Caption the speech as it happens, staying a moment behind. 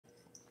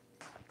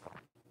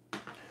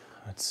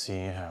Let's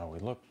see how we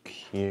look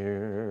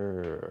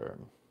here.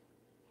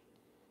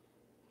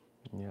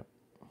 Yep.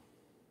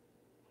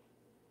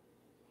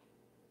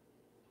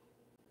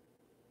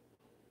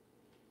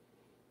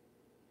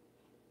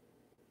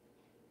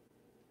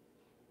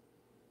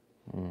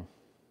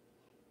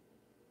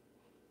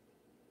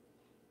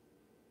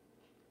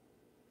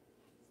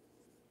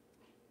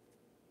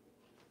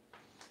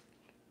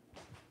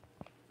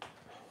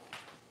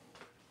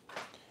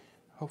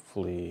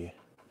 Hopefully.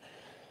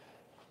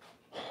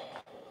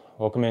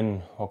 Welcome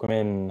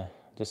in.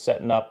 Just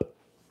setting up.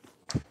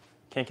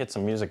 Can't get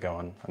some music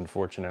going,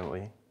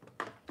 unfortunately.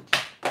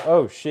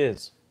 Oh,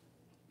 shiz.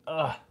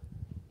 Ugh.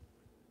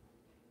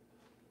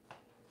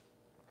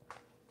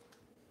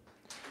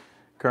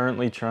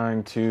 Currently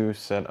trying to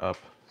set up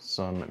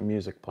some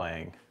music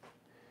playing.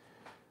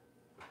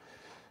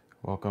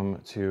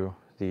 Welcome to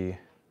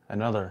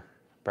another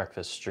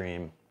breakfast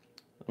stream.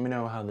 Let me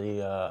know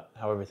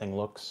how everything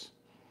looks.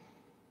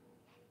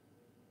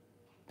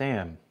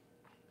 Damn.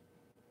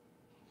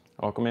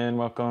 Welcome in,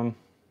 welcome.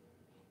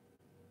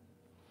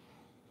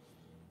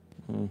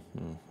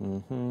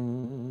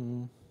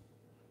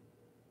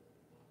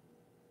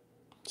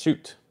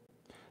 Shoot.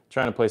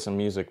 Trying to play some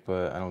music,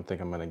 but I don't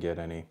think I'm gonna get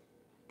any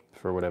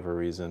for whatever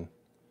reason.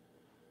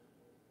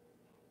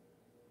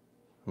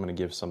 I'm gonna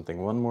give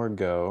something one more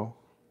go.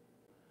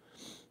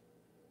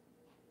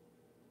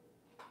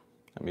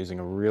 I'm using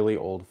a really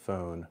old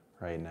phone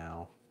right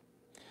now.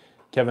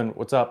 Kevin,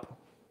 what's up?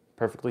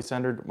 Perfectly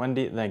centered.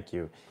 Wendy, thank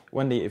you.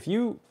 Wendy, if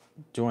you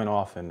join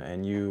often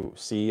and you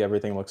see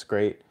everything looks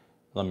great,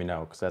 let me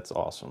know, because that's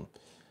awesome.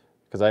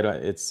 Because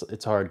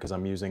it's hard because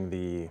I'm using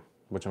the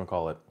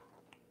whatchamacallit,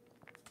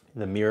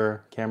 the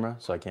mirror camera,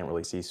 so I can't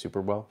really see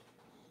super well.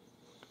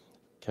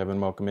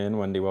 Kevin, welcome in.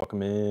 Wendy,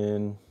 welcome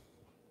in.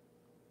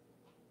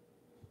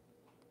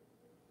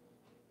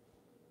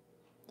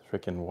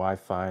 Freaking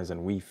Wi-Fi's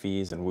and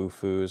Wi-Fi's and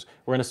Woo-Foos.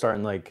 We're gonna start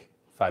in like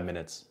 5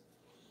 minutes.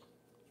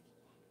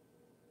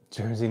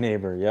 Jersey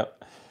neighbor,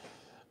 yep.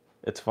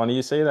 It's funny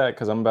you say that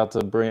because I'm about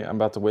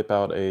to whip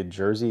out a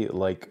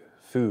Jersey-like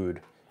food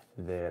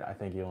that I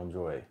think you'll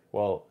enjoy.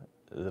 Well,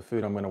 the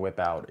food I'm gonna whip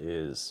out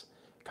is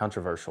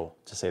controversial,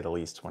 to say the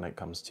least, when it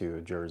comes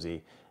to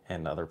Jersey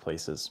and other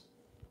places.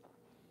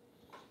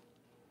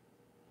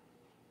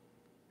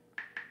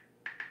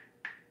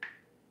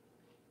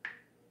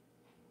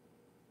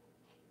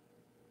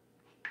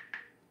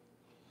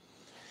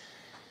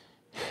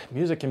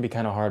 Music can be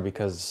kind of hard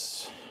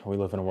because we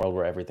live in a world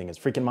where everything is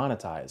freaking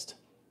monetized.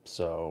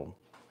 So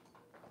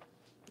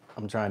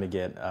I'm trying to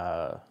get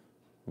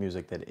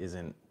music that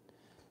isn't,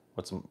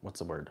 what's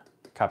the word?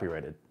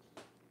 Copyrighted.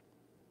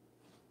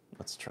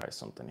 Let's try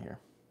something here.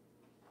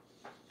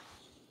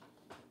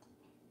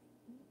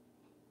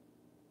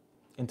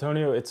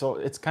 Antonio,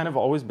 it's kind of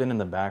always been in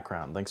the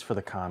background. Thanks for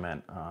the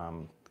comment.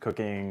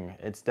 Cooking,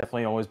 it's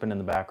definitely always been in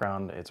the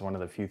background. It's one of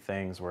the few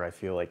things where I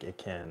feel like it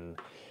can,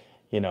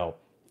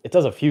 it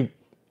does a few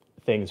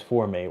things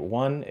for me.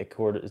 One, it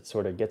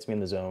sort of gets me in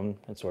the zone.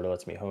 It sort of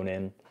lets me hone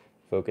in,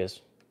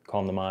 focus,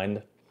 calm the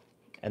mind.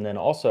 And then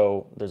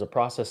also, there's a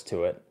process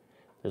to it.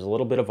 There's a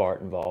little bit of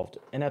art involved.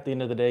 And at the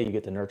end of the day, you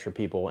get to nurture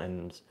people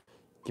and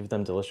give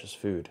them delicious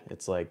food.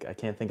 It's like, I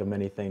can't think of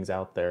many things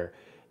out there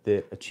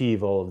that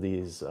achieve all of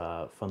these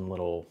fun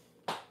little,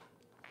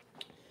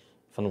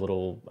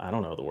 I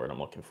don't know the word I'm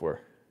looking for.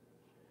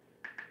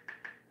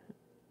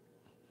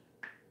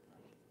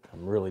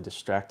 I'm really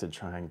distracted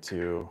trying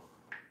to.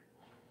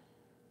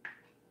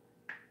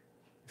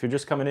 If you're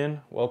just coming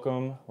in,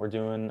 welcome. We're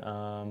doing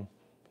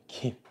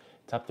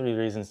top 3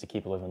 reasons to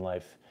keep living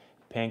life.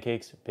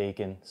 Pancakes,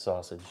 bacon,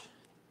 sausage.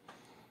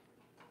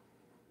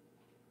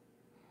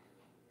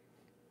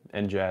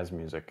 And jazz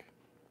music.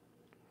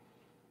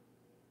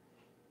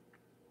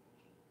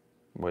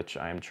 Which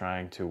I am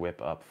trying to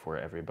whip up for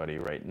everybody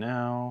right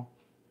now.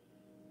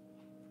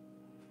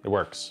 It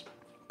works.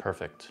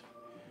 Perfect.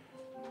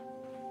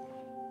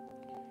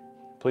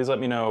 Please let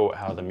me know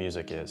how the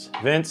music is.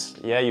 Vince,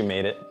 yeah, you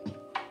made it.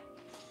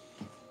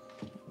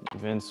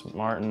 Vince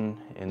Martin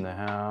in the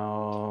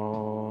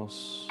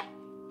house.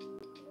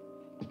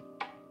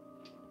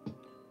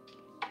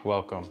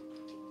 Welcome.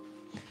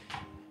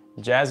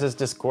 Jazz is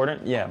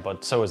discordant? Yeah,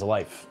 but so is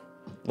life.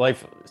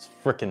 Life is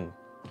freaking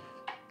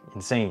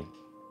insane.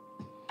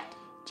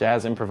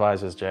 Jazz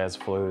improvises, jazz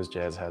flows,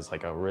 jazz has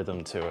like a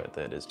rhythm to it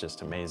that is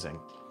just amazing.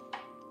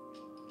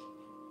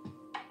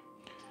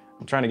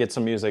 I'm trying to get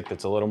some music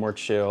that's a little more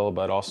chill,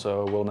 but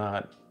also will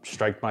not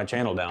strike my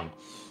channel down.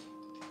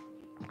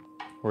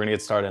 We're gonna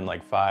get started in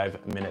like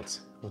 5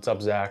 minutes. What's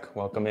up, Zach?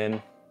 Welcome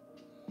in.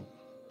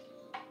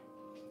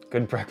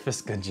 Good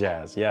breakfast, good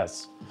jazz.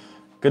 Yes,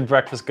 good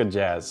breakfast, good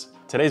jazz.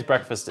 Today's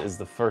breakfast is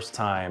the first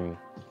time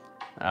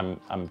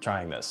I'm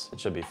trying this. It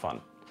should be fun.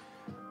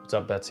 What's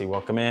up, Betsy?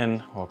 Welcome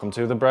in. Welcome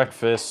to the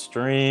breakfast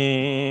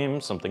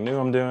stream. Something new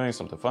I'm doing,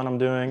 something fun I'm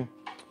doing.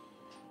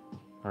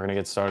 We're gonna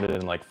get started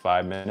in like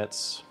 5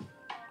 minutes.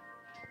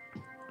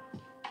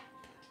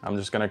 I'm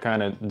just gonna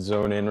kind of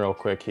zone in real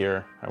quick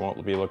here. I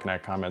won't be looking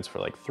at comments for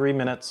like 3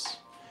 minutes.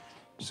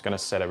 Just gonna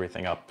set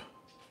everything up.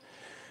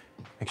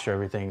 Make sure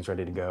everything's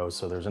ready to go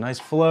so there's a nice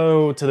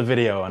flow to the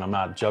video and I'm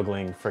not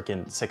juggling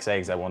freaking 6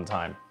 eggs at one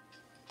time.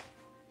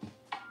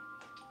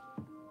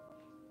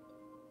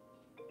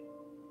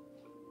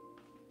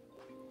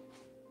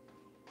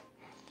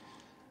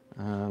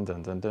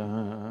 Dun, dun,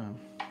 dun.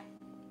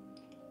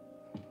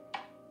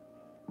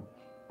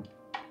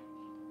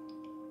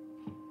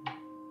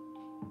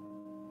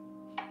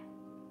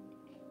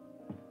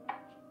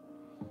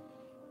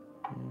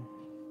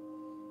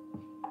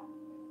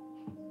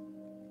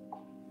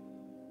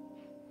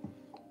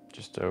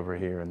 Just over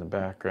here in the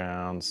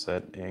background,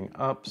 setting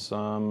up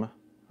some,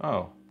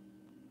 oh.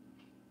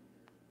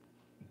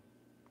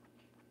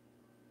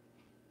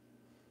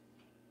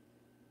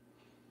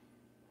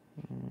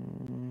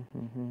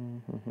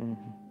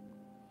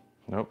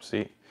 Nope,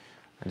 see,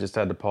 I just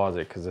had to pause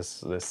it because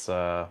this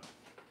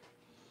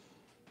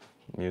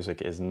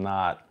music is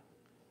not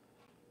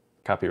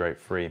copyright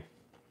free.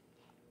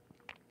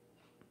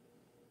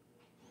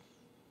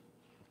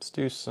 Let's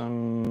do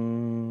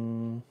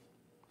some,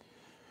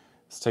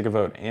 let's take a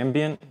vote.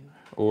 Ambient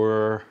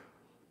or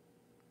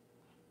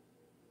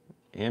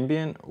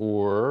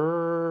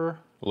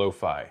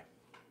lo-fi?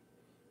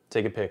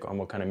 Take a pick on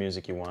what kind of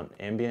music you want,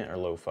 ambient or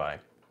lo-fi.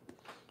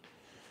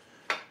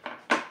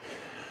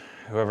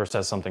 Whoever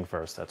says something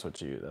first, that's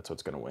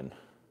what's gonna win.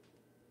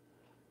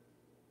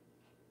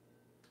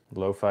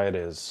 Lo-fi it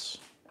is.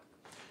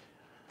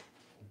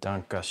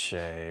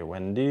 Dankeschön,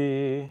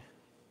 Wendy.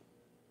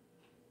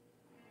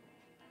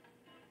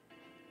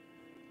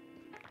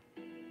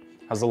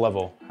 How's the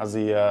level? How's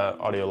the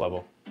audio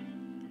level?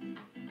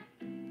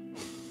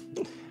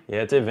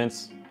 Yeah, it did,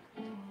 Vince.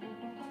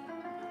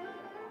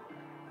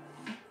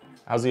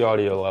 How's the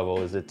audio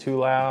level? Is it too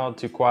loud,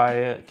 too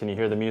quiet? Can you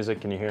hear the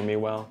music? Can you hear me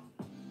well?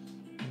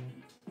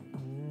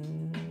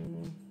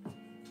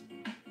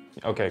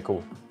 Okay,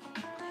 cool.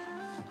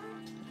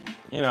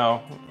 You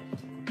know,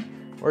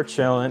 we're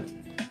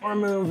chilling, we're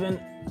moving,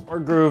 we're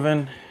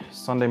grooving.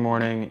 Sunday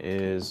morning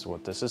is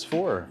what this is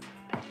for.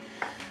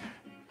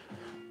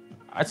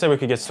 I'd say we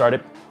could get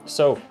started.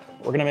 So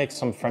we're gonna make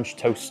some French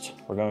toast.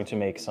 We're going to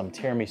make some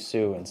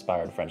tiramisu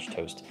inspired French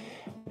toast.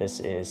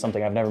 This is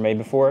something I've never made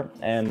before,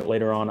 and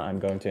later on I'm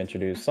going to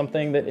introduce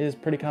something that is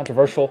pretty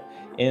controversial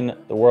in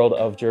the world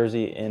of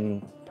Jersey,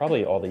 in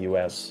probably all the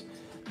US.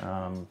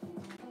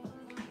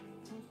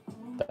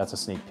 That's a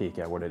sneak peek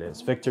at what it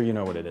is. Victor, you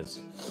know what it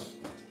is.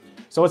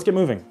 So let's get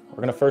moving.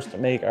 We're gonna first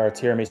make our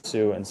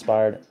tiramisu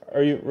inspired.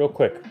 Are you, real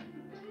quick,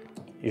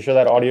 you sure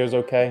that audio is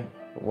okay?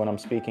 When I'm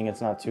speaking,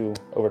 it's not too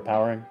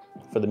overpowering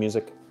for the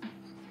music?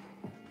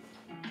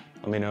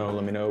 Let me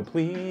know,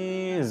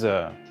 please.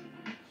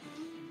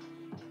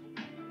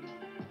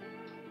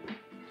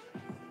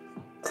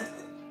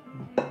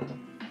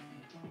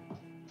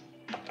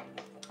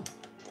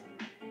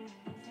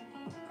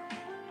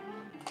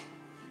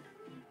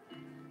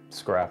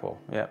 Scrapple,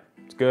 yep,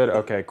 it's good,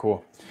 okay,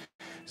 cool.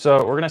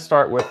 So we're gonna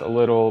start with a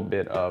little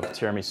bit of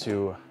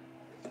tiramisu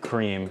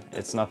cream.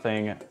 It's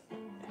nothing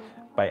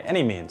by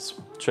any means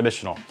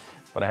traditional,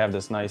 but I have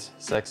this nice,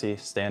 sexy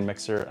stand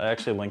mixer. I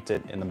actually linked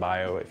it in the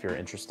bio if you're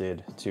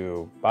interested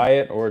to buy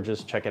it or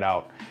just check it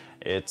out.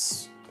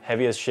 It's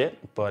heavy as shit,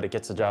 but it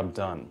gets the job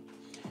done.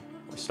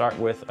 We start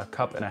with 1.5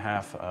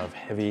 cups of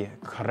heavy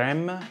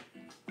creme.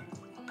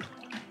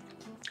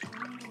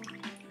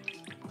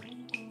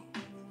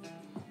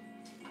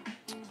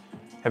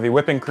 Heavy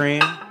whipping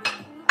cream.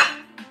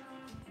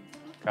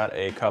 Got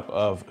a cup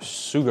of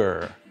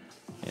sugar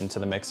into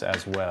the mix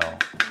as well.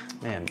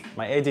 Man,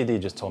 my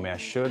ADD just told me I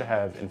should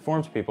have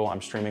informed people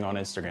I'm streaming on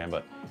Instagram,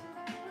 but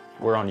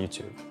we're on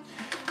YouTube.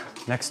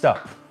 Next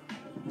up,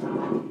 a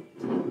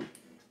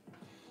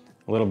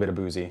little bit of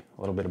boozy,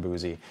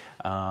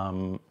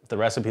 the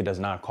recipe does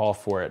not call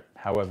for it.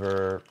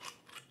 However,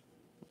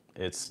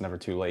 it's never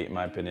too late in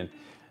my opinion.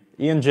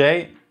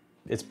 E&J,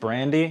 it's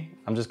brandy.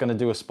 I'm just gonna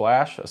do a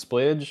splash, a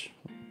splidge.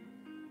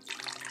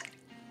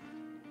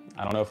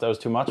 I don't know if that was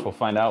too much, we'll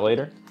find out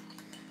later.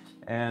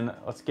 And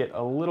let's get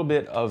a little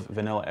bit of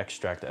vanilla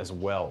extract as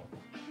well.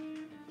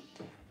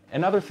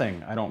 Another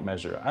thing I don't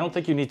measure. I don't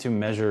think you need to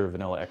measure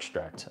vanilla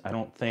extract. I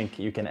don't think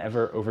you can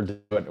ever overdo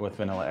it with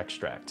vanilla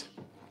extract.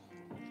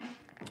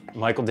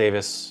 Michael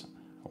Davis,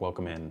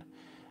 welcome in.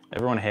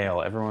 Everyone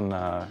hail,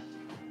 everyone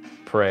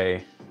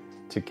pray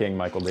to King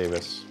Michael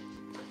Davis.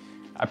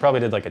 I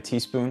probably did like a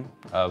teaspoon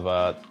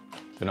of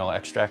vanilla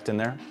extract in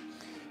there.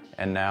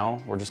 And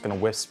now we're just gonna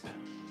whisk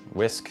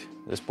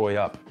this boy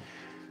up.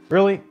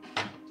 Really,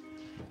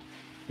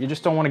 you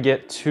just don't want to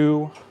get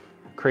too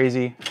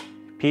crazy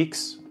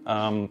peaks.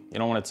 You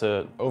don't want it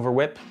to over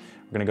whip.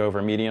 We're gonna go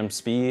over medium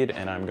speed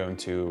and I'm going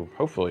to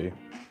hopefully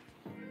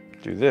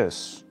do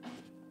this.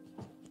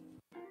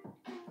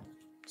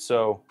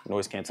 So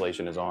noise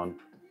cancellation is on.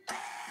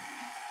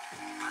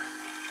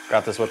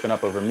 Got this whipping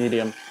up over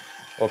medium.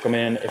 Welcome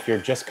in if you're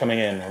just coming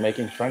in. We're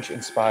making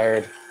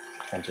French-inspired,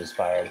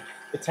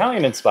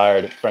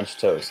 Italian-inspired French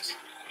toast.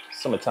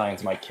 Some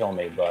Italians might kill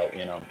me, but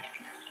you know,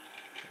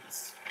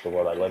 it's the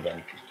world I live in.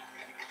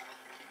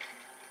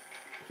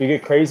 If you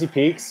get crazy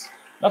peaks,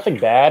 Nothing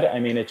bad. I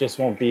mean, it just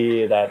won't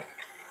be that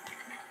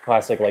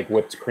classic like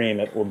whipped cream.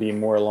 It will be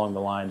more along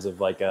the lines of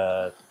like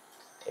a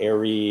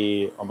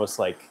airy, almost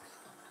like,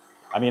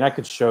 I mean, I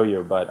could show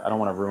you, but I don't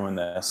want to ruin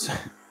this.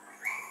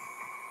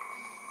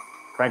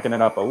 Cranking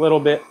it up a little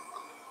bit.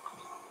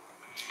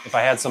 If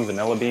I had some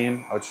vanilla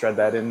bean, I would shred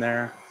that in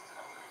there.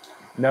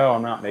 No,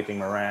 I'm not making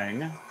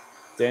meringue.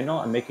 Daniel,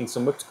 I'm making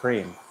some whipped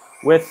cream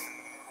with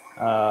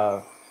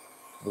a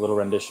little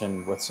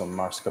rendition with some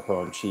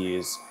mascarpone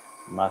cheese.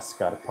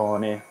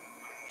 Mascarpone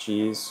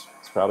cheese,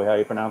 that's probably how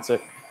you pronounce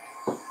it.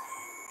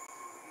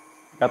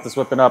 Got this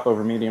whipping up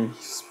over medium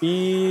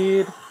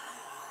speed.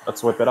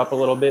 Let's whip it up a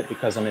little bit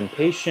because I'm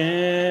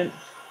impatient.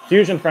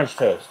 Fusion French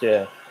toast,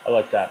 yeah, I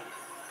like that.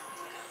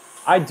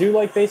 I do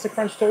like basic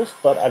French toast,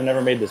 but I've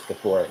never made this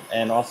before.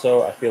 And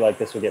also, I feel like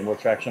this will get more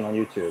traction on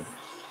YouTube.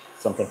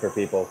 Something for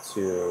people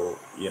to,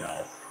 you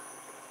know,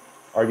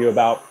 argue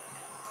about.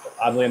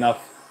 Oddly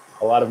enough,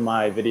 a lot of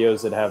my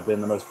videos that have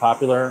been the most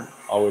popular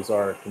always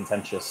are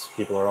contentious.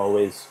 People are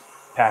always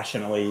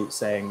passionately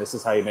saying, this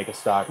is how you make a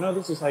stock. No,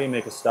 this is how you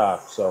make a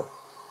stock. So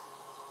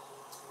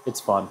it's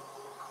fun.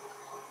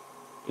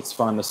 It's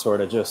fun to sort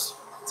of just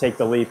take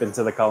the leap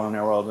into the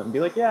culinary world and be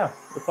like, yeah,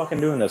 we're fucking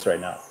doing this right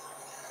now.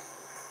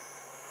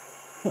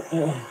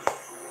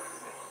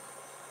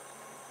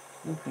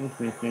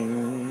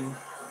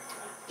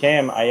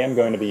 Cam, I am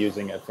going to be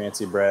using a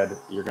fancy bread.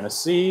 You're going to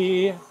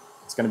see,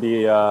 it's going to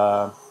be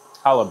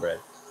challah bread.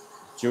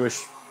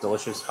 Jewish,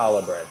 delicious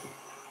challah bread.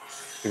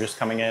 If you're just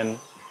coming in,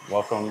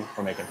 welcome.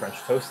 We're making French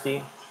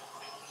toasty.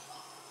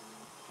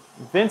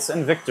 Vince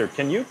and Victor,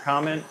 can you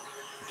comment?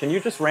 Can you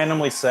just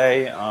randomly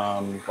say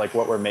like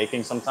what we're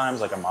making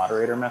sometimes, like a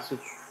moderator message?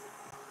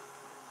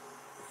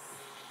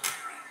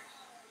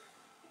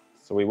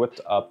 So we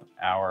whipped up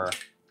our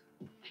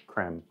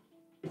creme.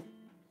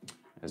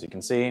 As you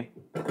can see,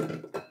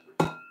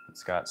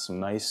 it's got some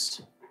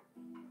nice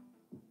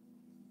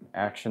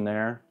action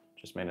there.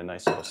 Just made a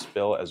nice little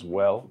spill as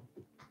well.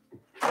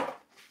 I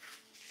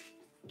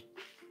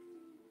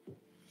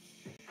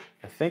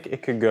think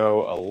it could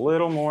go a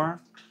little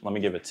more. Let me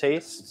give it a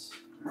taste.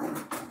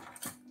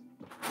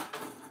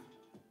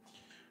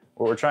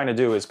 What we're trying to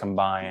do is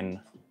combine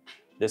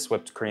this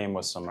whipped cream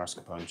with some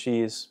mascarpone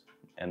cheese,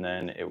 and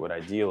then it would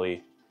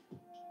ideally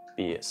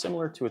be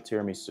similar to a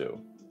tiramisu.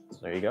 So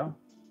there you go.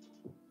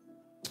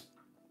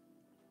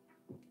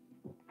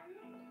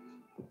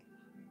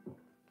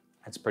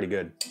 It's pretty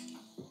good.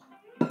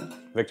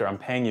 Victor, I'm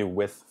paying you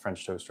with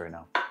French toast right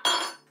now.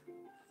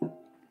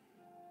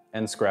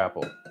 And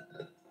scrapple.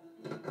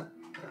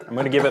 I'm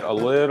gonna give it a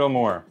little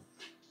more.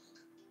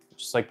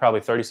 Just like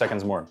probably 30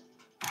 seconds more.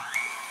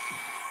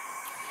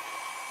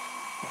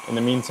 In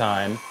the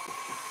meantime,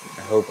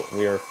 I hope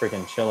we are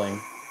freaking chilling.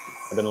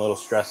 I've been a little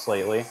stressed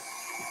lately.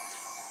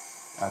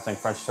 I think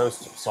French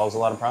toast solves a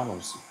lot of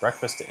problems.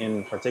 Breakfast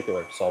in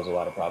particular solves a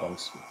lot of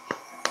problems.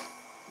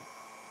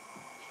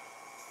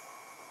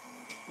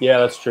 Yeah,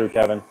 that's true,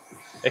 Kevin.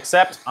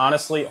 Except,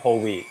 honestly,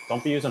 whole wheat.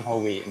 Don't be using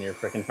whole wheat in your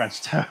freaking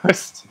French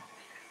toast.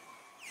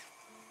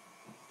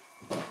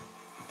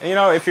 And, you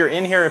know, if you're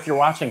in here, if you're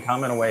watching,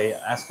 comment away,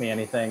 ask me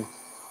anything.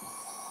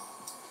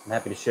 I'm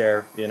happy to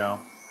share, you know.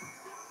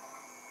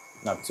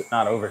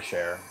 Not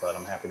overshare, but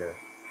I'm happy to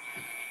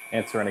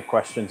answer any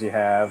questions you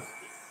have.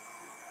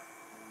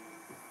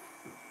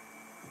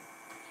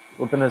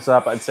 Whipping this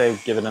up, I'd say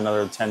give it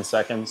another 10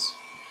 seconds.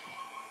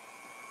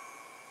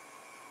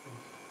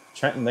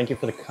 Trenton, thank you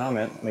for the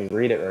comment. Let me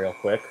read it real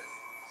quick.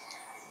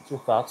 What's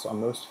your thoughts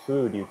on most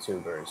food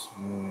YouTubers?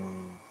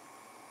 I'm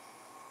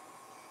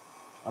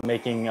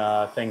making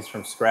things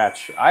from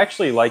scratch. I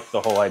actually like the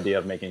whole idea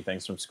of making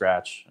things from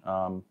scratch.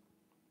 I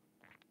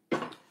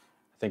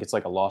think it's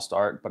like a lost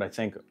art, but I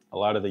think a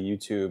lot of the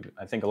YouTube,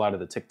 I think a lot of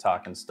the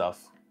TikTok and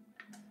stuff,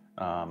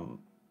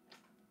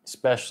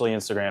 especially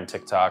Instagram,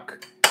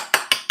 TikTok,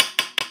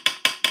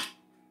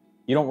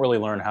 you don't really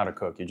learn how to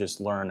cook. You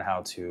just learn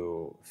how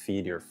to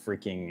feed your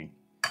freaking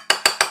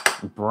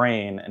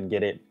brain and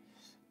get it,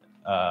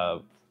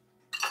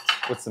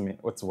 what's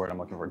the word I'm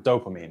looking for?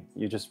 Dopamine.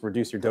 You just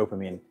reduce your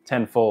dopamine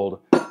tenfold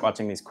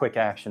watching these quick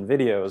action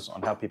videos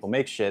on how people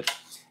make shit,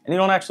 and you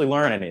don't actually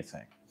learn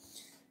anything.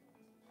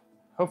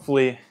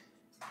 Hopefully,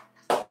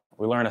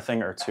 we learn a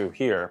thing or two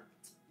here.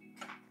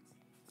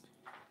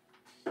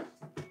 But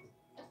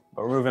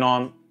we're moving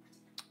on.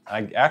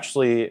 I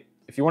actually,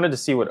 if you wanted to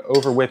see what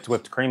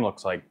whipped cream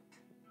looks like,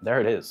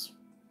 there it is.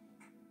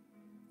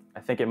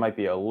 I think it might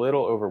be a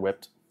little over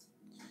whipped,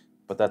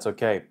 but that's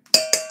okay.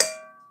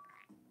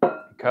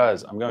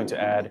 Because I'm going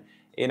to add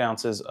 8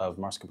 ounces of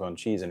mascarpone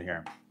cheese in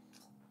here.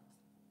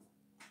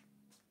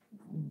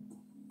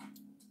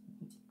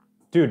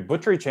 Dude,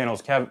 butchery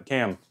channels,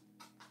 Cam.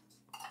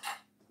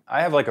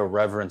 I have like a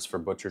reverence for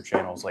butcher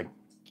channels. Like,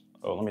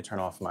 oh, let me turn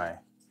off my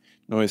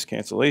noise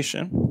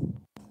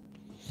cancellation.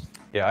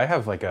 Yeah, I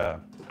have like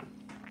a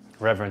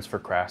reverence for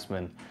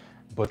craftsmen,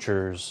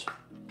 butchers,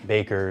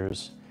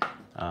 bakers,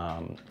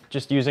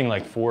 just using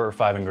like 4 or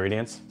 5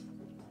 ingredients.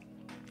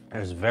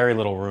 There's very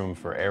little room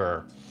for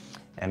error.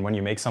 And when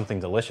you make something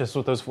delicious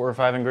with those 4 or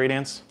 5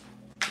 ingredients,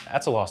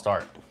 That's a lost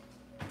art.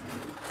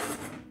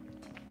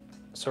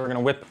 So we're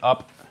gonna whip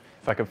up,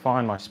 if I can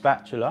find my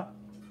spatula.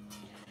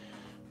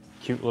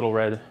 Cute little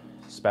red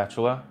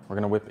spatula. We're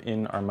gonna whip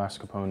in our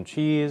mascarpone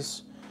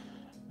cheese.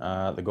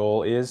 The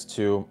goal is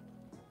to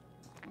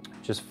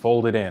just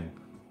fold it in.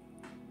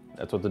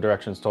 That's what the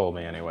directions told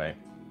me anyway.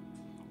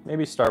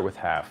 Maybe start with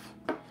half.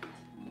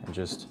 And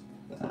just,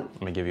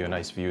 let me give you a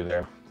nice view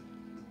there.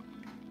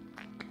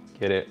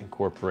 Get it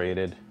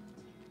incorporated.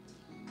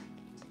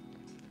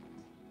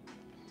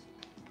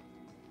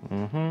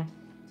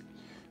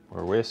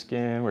 We're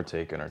whisking, we're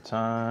taking our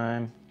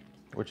time,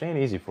 which ain't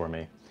easy for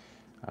me.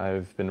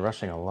 I've been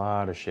rushing a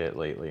lot of shit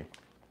lately.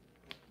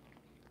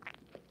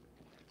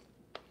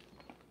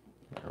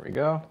 There we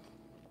go.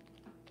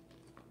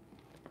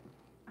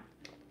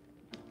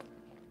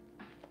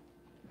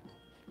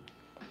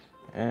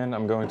 And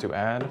I'm going to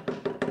add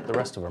the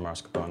rest of our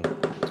mascarpone.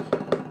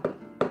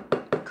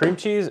 Cream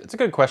cheese, it's a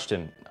good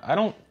question.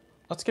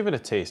 Let's give it a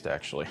taste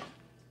actually.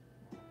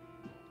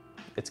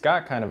 It's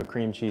got kind of a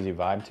cream cheesy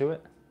vibe to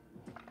it.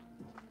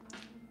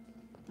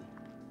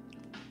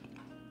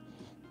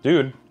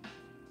 Dude,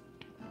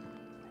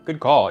 good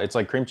call. It's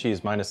like cream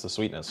cheese minus the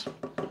sweetness,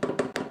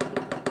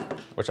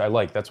 which I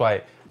like. That's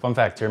why, fun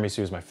fact, tiramisu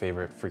is my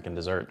favorite freaking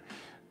dessert.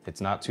 It's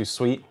not too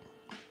sweet.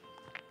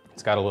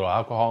 It's got a little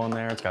alcohol in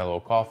there. It's got a little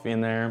coffee in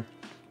there,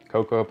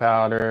 cocoa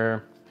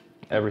powder,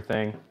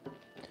 everything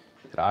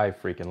that I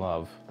freaking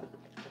love.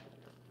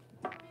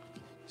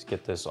 Let's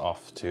get this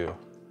off to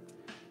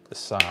the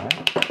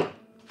side.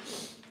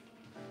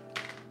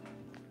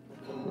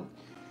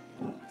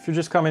 If you're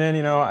just coming in,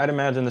 you know, I'd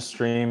imagine the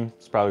stream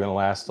is probably gonna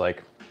last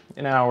like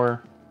an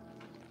hour.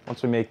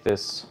 Once we make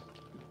this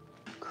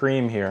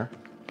cream here,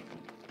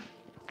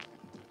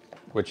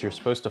 which you're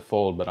supposed to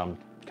fold, but I'm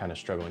kind of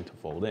struggling to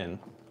fold in.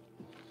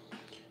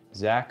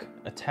 Zach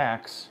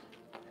attacks.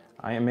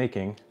 I am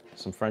making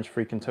some French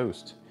freaking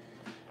toast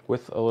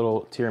with a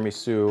little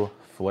tiramisu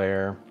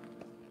flair.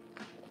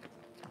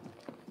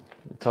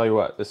 I'll tell you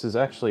what, this is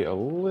actually a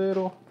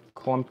little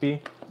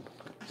clumpy,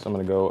 so I'm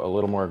gonna go a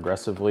little more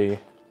aggressively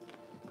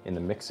in the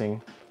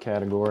mixing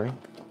category.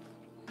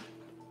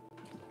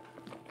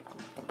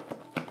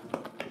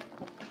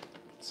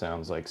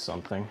 Sounds like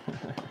something.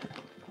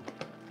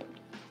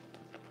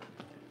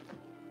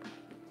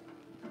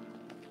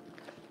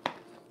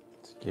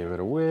 Let's give it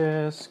a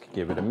whisk,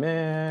 give it a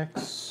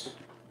mix.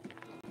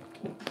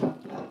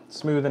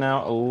 Smoothing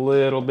out a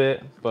little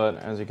bit, but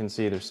as you can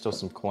see, there's still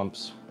some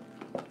clumps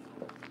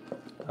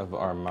of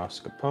our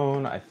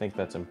mascarpone. I think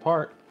that's in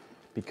part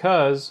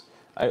because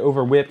I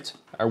over whipped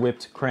our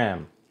whipped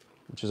creme,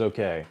 which is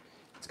okay.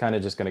 It's kind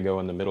of just gonna go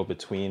in the middle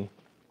between.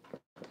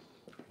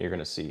 You're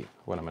gonna see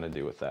what I'm gonna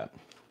do with that.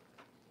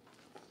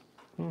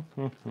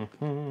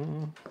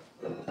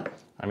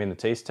 I mean, the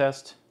taste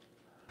test,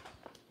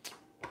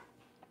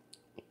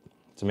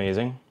 it's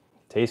amazing.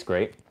 Tastes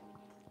great.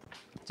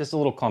 Just a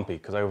little clumpy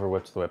because I over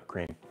whipped the whipped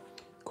cream.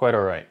 Quite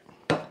all right.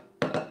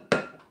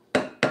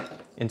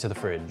 Into the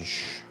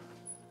fridge.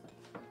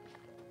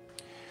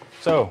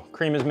 So,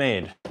 cream is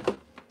made.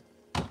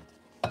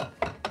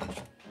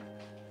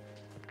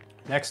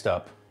 Next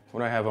up,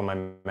 what do I have on my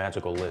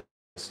magical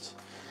list?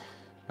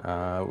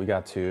 We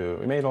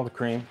made all the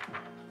cream.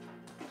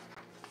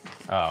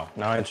 Oh,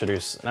 now I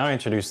introduce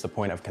the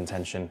point of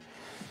contention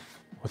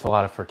with a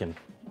lot of freaking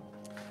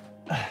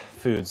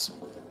foods.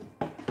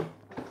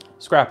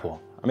 Scrapple.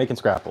 I'm making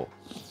scrapple.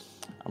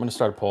 I'm gonna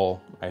start a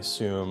poll. I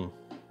assume,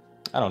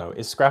 I don't know,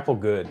 is scrapple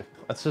good?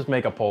 Let's just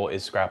make a poll,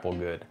 is scrapple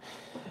good?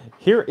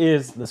 Here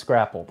is the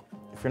scrapple.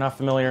 If you're not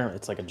familiar,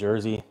 it's like a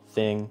Jersey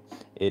thing.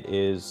 It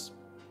is,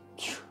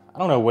 I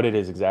don't know what it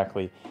is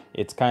exactly.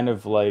 It's kind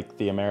of like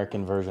the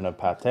American version of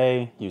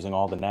pate, using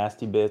all the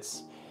nasty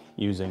bits,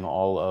 using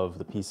all of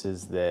the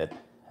pieces that,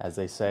 as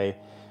they say,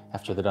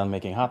 after they're done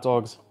making hot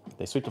dogs,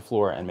 they sweep the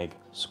floor and make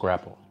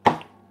scrapple.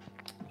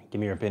 Give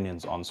me your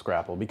opinions on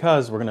scrapple,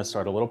 because we're gonna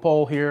start a little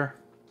poll here.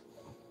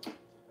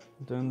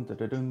 Dun, dun,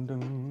 dun, dun,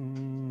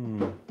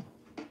 dun.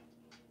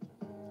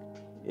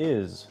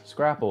 Is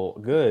scrapple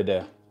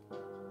good?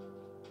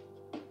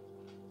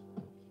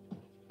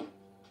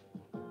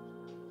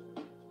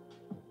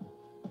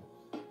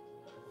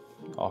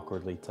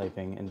 Awkwardly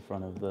typing in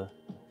front of the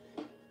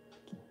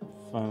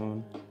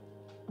phone.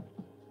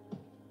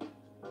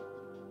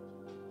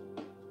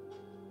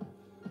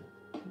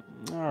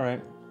 All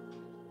right.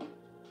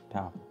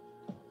 Pow.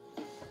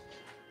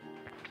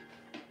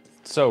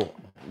 So,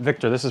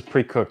 Victor, this is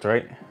pre-cooked,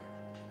 right?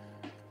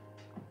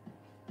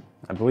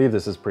 I believe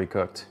this is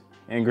pre-cooked.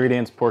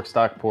 Ingredients: pork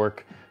stock,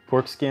 pork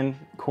skin,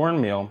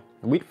 cornmeal,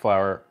 wheat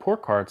flour,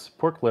 pork hearts,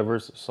 pork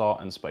livers,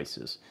 salt, and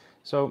spices.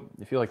 So,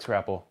 if you like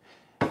scrapple,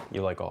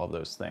 you like all of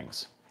those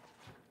things.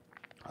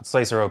 Let's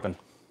slice her open.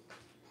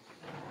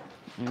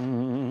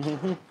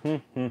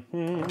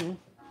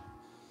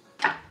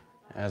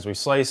 As we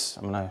slice,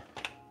 I'm gonna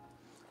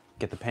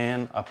get the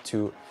pan up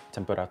to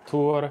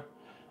temperature.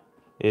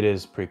 It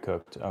is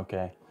pre-cooked,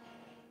 okay.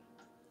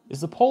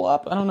 Is the poll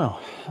up? I don't know.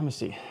 Let me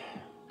see.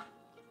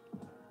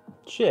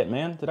 Shit,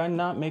 man, did I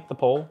not make the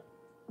poll?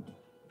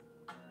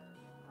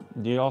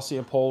 Do you all see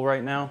a pole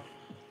right now?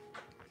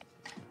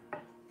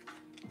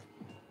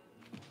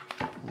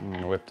 I'm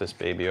gonna whip this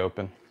baby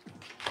open.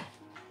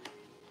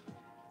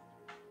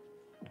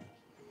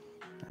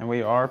 And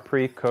we are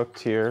pre-cooked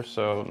here,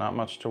 so not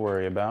much to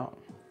worry about.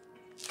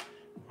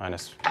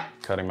 Minus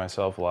cutting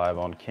myself live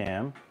on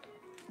cam.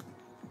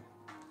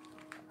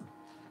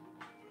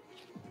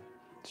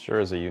 Sure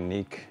is a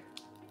unique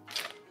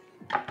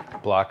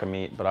block of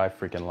meat, but I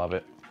freaking love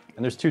it.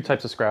 And there's two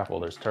types of scrapple.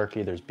 There's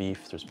turkey, there's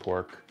beef, there's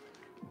pork.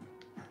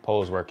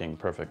 Pole is working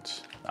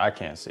perfect. I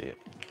can't see it.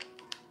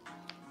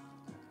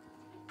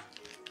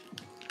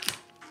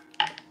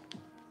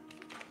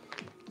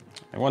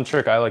 And one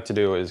trick I like to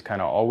do is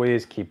kind of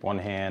always keep one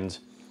hand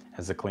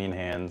as the clean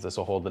hand. This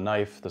will hold the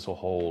knife, this will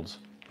hold,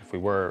 if we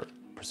were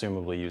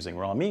presumably using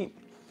raw meat,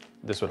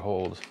 this would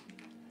hold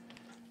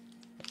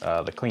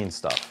the clean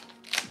stuff.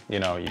 You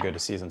know, you go to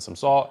season some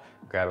salt,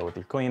 grab it with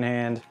your clean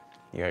hand,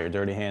 you got your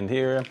dirty hand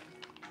here,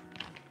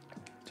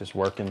 just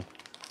working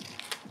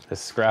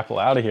this scrapple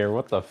out of here.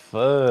 What the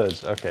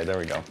fudge? Okay, there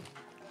we go.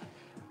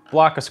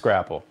 Block of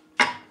scrapple.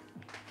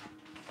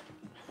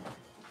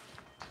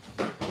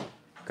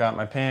 Got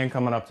my pan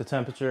coming up to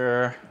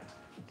temperature,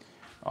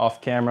 off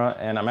camera,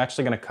 and I'm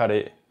actually gonna cut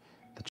it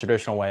the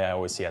traditional way I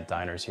always see at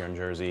diners here in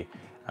Jersey,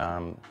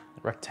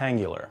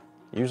 rectangular.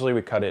 Usually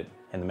we cut it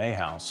in the May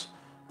house,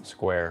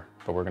 square,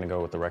 but we're gonna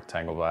go with the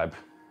rectangle vibe.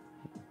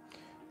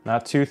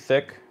 Not too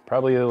thick,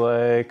 probably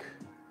like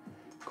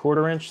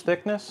 1/4 inch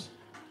thickness.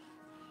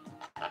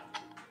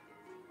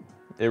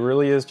 It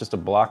really is just a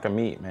block of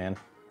meat, man.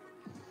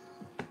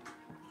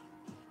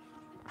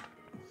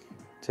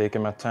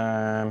 Taking my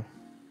time.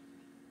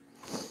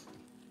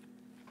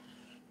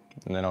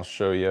 And then I'll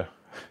show you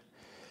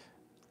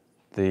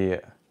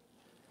the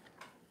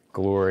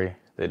glory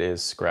that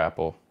is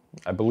scrapple.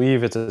 I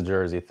believe it's a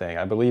Jersey thing.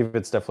 I believe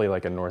it's definitely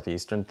like a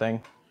Northeastern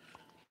thing.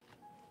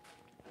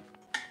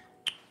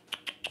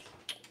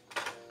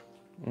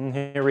 And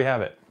here we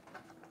have it.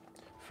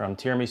 From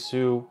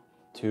tiramisu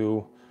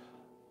to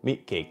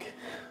meat cake.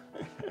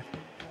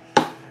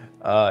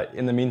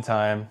 In the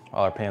meantime,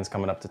 while our pan's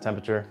coming up to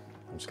temperature,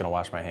 I'm just gonna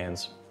wash my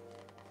hands.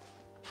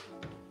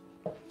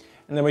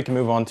 And then we can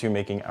move on to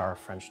making our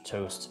French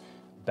toast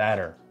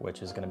batter,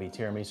 which is gonna be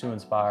tiramisu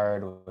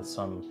inspired with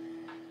some,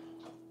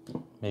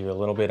 maybe a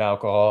little bit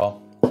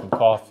alcohol, some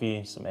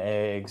coffee, some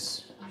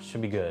eggs.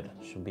 Should be good,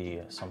 should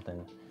be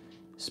something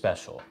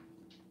special.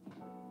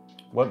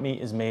 What meat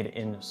is made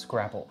in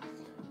scrapple?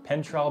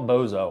 Pentral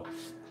bozo.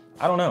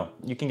 I don't know,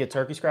 you can get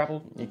turkey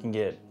scrapple, you can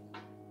get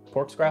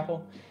pork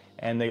scrapple,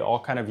 and they all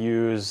kind of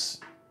use,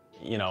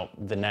 you know,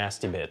 the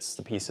nasty bits,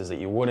 the pieces that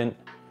you wouldn't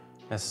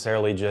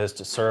necessarily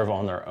just serve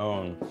on their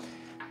own.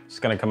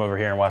 Just gonna come over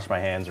here and wash my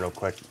hands real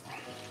quick.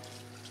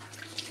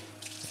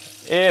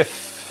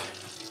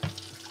 If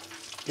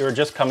you're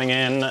just coming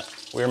in,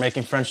 we were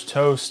making French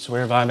toast, we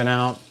were vibing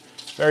out.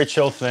 Very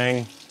chill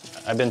thing.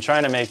 I've been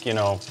trying to make, you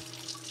know,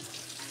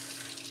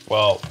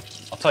 well,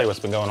 I'll tell you what's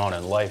been going on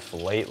in life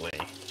lately.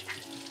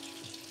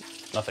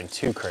 Nothing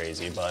too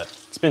crazy, but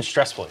it's been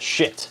stressful as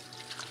shit.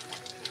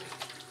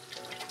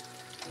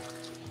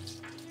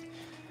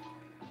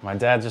 My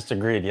dad just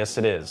agreed, yes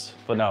it is.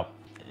 But no,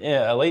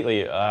 yeah,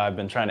 lately I've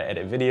been trying to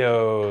edit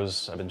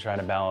videos, I've been trying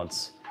to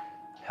balance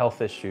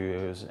health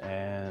issues,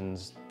 and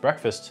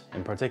breakfast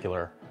in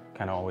particular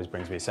kind of always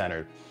brings me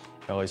centered.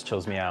 It always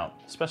chills me out,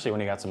 especially when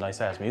you got some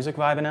nice ass music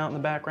vibing out in the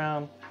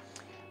background.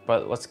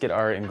 But let's get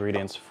our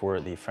ingredients for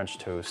the French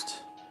toast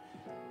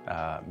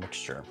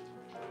mixture.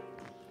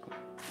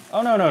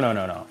 Oh,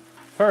 no.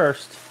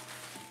 First,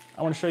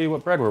 I want to show you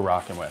what bread we're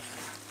rocking with.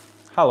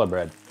 Challah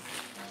bread.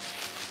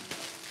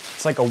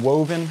 It's like a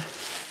woven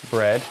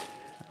bread.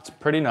 It's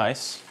pretty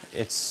nice.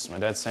 My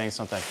dad's saying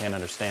something, I can't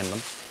understand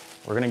them.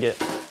 We're gonna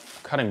get a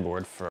cutting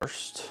board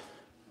first.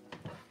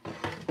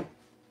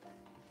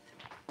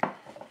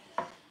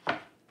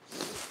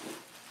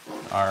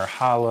 Our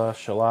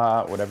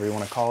challah, whatever you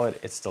want to call it,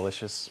 it's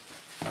delicious.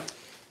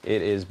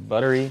 It is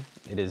buttery,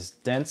 it is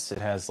dense, it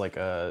has like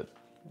a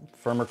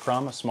firmer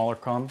crumb, a smaller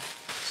crumb,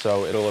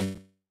 so it'll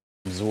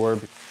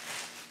absorb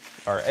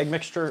our egg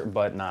mixture,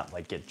 but not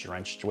like get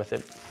drenched with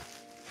it.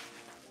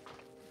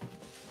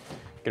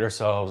 Get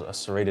ourselves a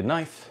serrated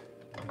knife.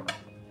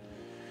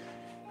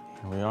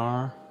 Here we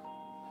are.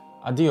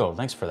 Adio,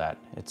 thanks for that.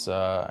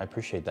 I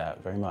appreciate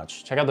that very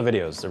much. Check out the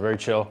videos, they're very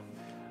chill.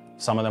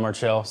 Some of them are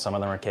chill, some of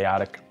them are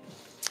chaotic.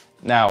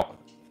 Now,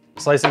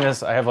 slicing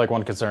this, I have like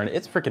one concern.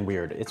 It's freaking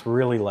weird. It's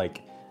really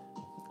like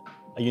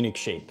a unique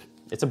shape.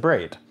 It's a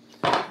braid,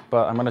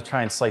 but I'm gonna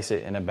try and slice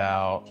it in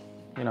about,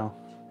 you know,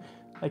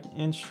 like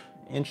inch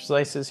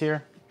slices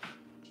here.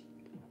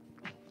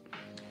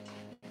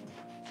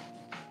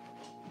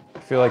 I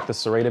feel like the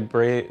serrated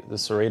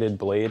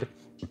blade,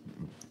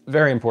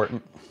 very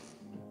important.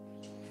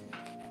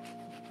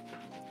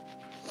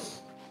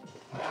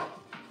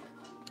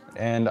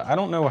 And I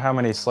don't know how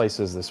many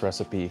slices this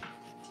recipe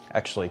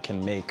actually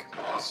can make,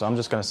 so I'm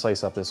just gonna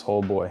slice up this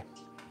whole boy.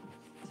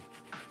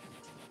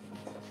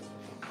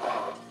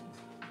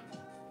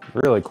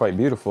 Really quite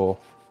beautiful.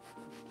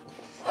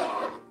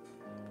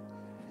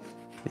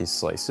 these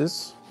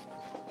slices.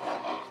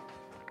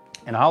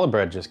 And challah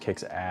bread just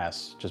kicks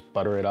ass. Just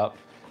butter it up,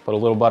 put a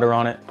little butter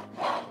on it,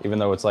 even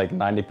though it's like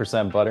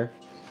 90% butter.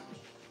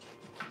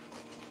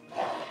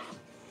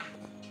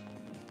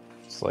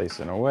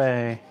 Slicing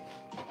away.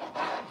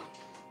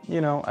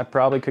 You know, I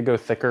probably could go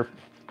thicker,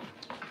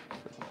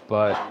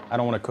 but I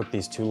don't want to cook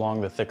these too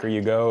long. The thicker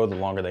you go, the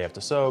longer they have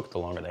to soak, the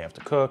longer they have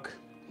to cook.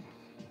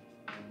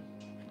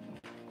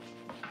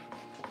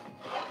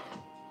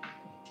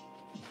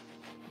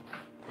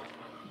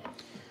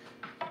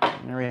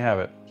 And there we have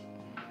it.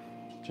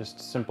 Just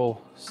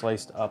simple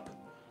sliced up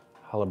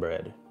challah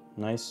bread.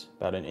 Nice,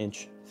 about an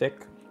inch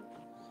thick.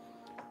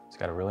 It's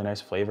got a really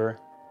nice flavor.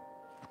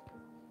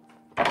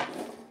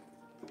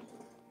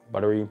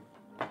 Buttery,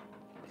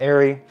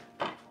 airy,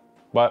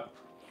 but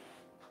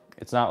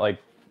it's not like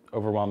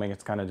overwhelming.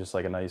 It's kind of just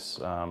like a nice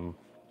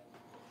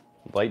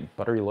light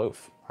buttery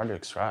loaf. Hard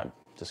to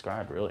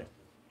describe really.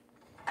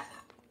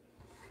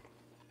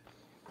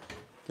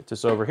 Get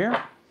this over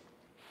here.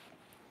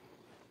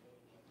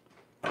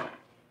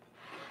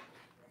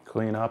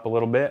 Clean up a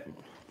little bit.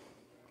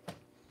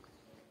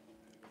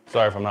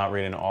 Sorry if I'm not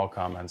reading all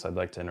comments. I'd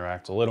like to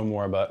interact a little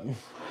more, but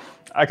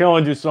I can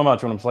only do so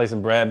much when I'm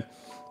slicing bread,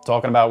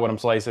 talking about what I'm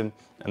slicing,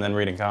 and then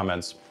reading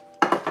comments.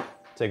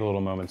 Take a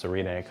little moment to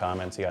read any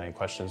comments. You got any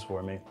questions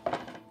for me?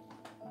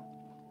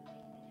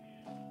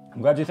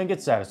 I'm glad you think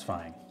it's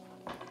satisfying.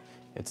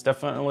 It's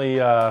definitely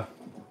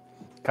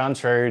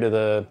contrary to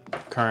the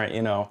current,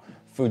 you know,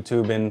 food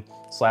tubing,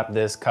 slap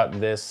this, cut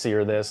this,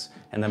 sear this,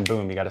 and then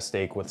boom, you got a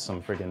steak with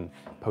some freaking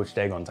poached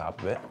egg on top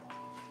of it.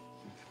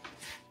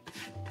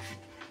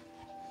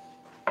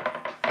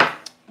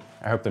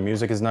 I hope the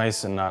music is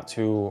nice and not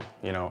too,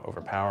 you know,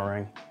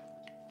 overpowering.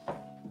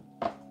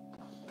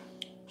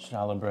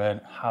 Challah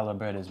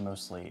bread is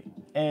mostly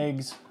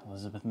eggs.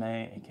 Elizabeth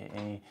May,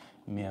 AKA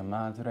Mia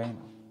Madre.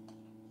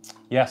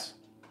 Yes.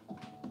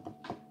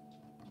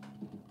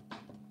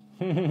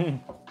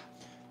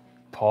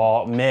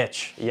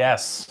 Mitch,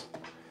 yes.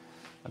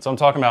 That's what I'm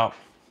talking about.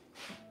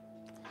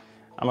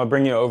 I'm gonna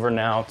bring you over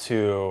now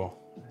to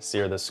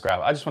sear this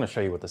scrapple. I just wanna show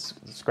you what this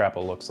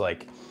scrapple looks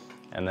like,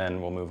 and then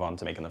we'll move on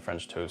to making the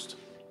French toast.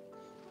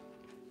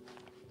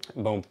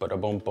 Boom, bada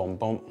boom, boom,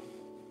 boom.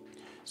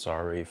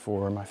 Sorry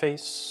for my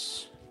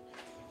face.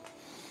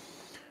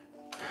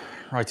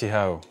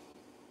 Righty-ho.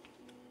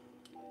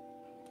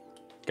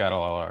 Got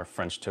all our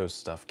French toast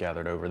stuff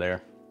gathered over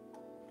there.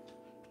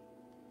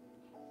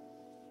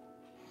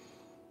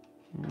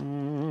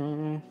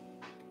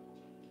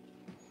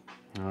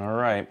 All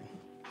right.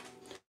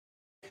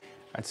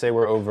 I'd say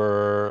we're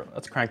over,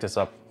 let's crank this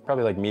up,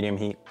 probably like medium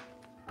heat.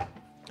 I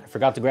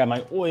forgot to grab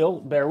my oil,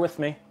 bear with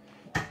me.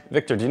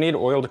 Victor, do you need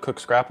oil to cook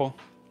scrapple?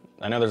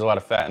 I know there's a lot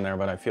of fat in there,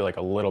 but I feel like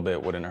a little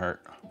bit wouldn't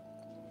hurt.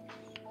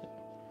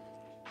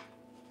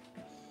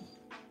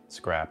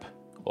 Scrap.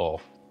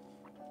 Oh.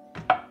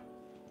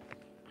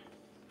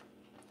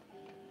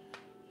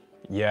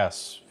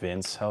 Yes,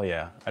 Vince, hell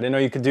yeah. I didn't know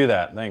you could do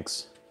that,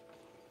 thanks.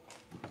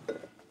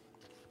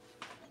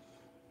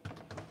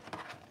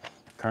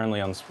 Currently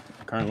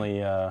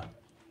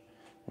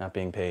not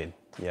being paid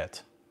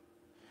yet.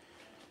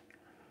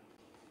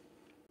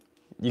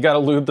 You gotta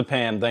lube the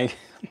pan, thank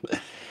you.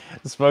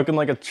 Spoken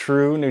like a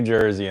true New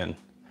Jerseyan.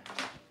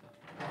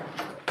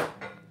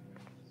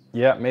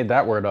 Yeah, made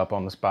that word up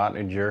on the spot,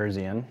 New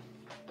Jerseyan.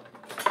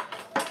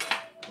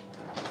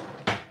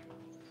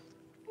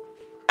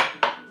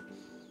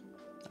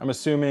 I'm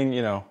assuming,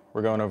 you know,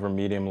 we're going over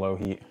medium low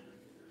heat.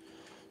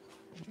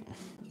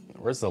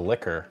 Where's the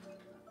liquor?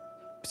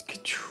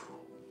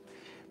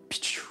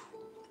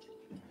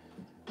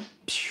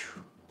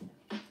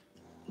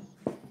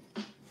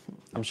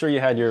 I'm sure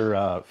you had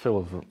your fill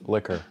of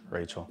liquor,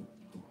 Rachel.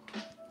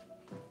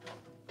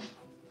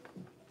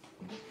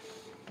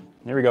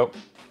 Here we go,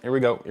 here we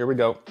go, here we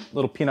go.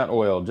 Little peanut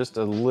oil, just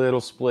a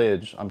little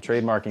splidge. I'm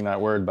trademarking that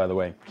word, by the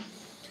way.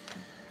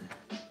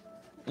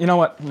 You know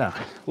what? Nah,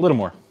 a little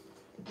more.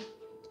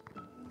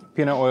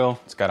 Peanut oil,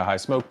 it's got a high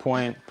smoke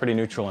point, pretty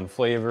neutral in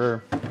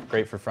flavor,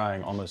 great for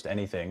frying almost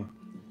anything.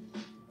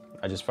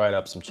 I just fried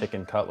up some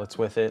chicken cutlets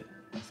with it.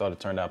 I thought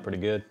it turned out pretty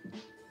good.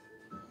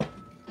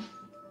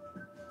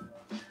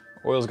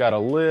 Oil's got a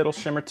little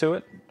shimmer to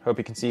it. Hope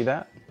you can see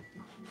that.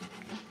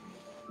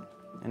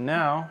 And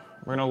now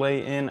we're gonna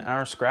lay in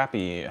our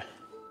scrappy.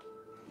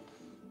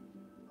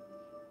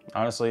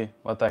 Honestly,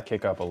 let that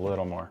kick up a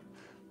little more.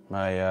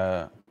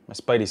 My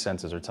spidey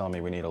senses are telling me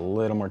we need a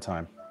little more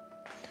time.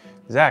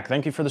 Zach,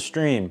 thank you for the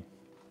stream.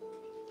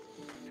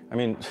 I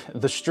mean,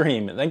 the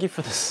stream. Thank you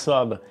for the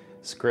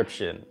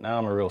subscription. Now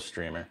I'm a real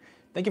streamer.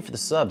 Thank you for the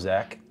sub,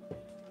 Zach.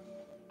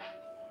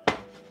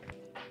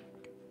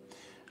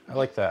 I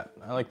like that.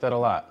 I like that a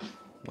lot.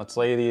 Let's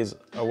lay these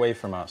away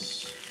from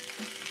us.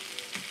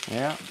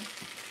 Yeah.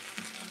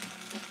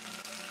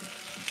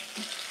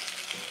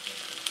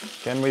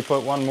 Can we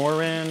put one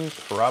more in?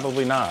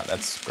 Probably not.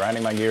 That's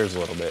grinding my gears a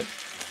little bit.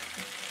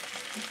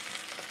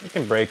 We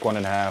can break one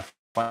in half.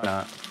 Why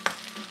not?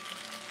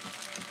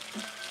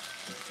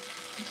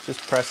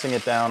 Just pressing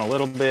it down a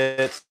little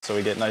bit so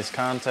we get nice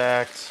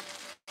contact.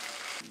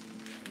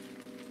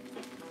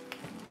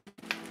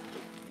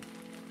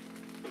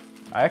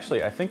 I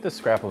think this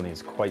scrapple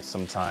needs quite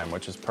some time,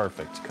 which is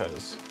perfect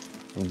because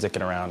I'm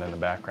dicking around in the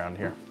background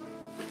here.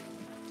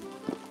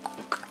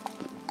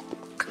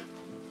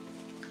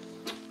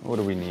 What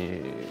do we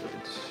need?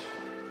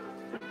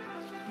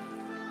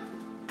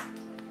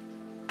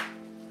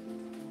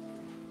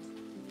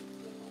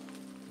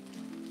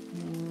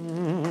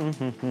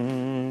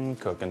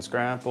 Cooking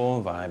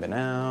scrapple, vibing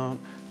out.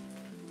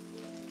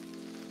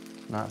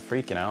 Not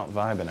freaking out,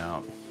 vibing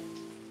out.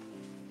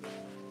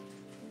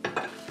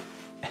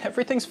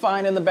 Everything's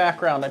fine in the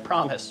background, I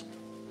promise.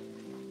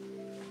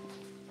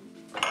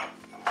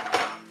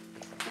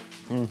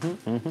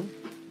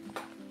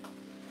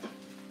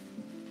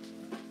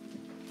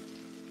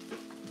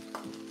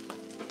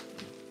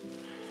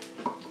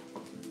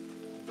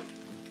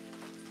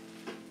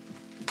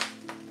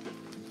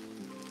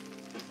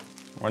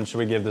 When should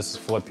we give this a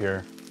flip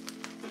here?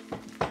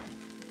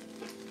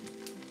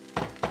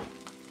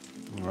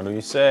 What do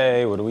we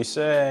say? What do we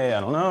say? I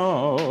don't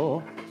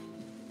know.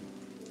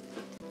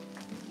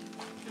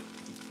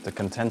 The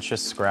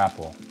contentious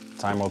scrapple.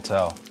 Time will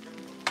tell.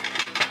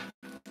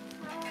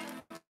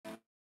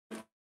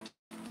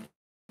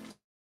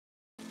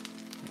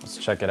 Let's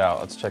check it out.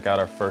 Let's check out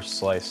our first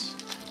slice.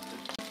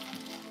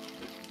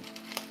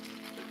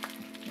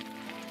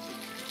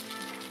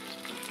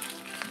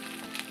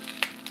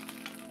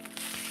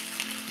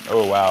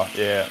 Oh wow,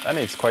 yeah, that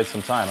needs quite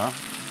some time, huh?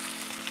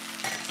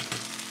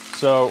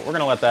 So we're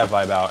gonna let that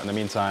vibe out. In the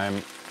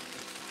meantime,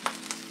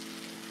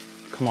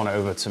 come on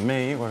over to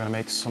me. We're gonna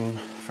make some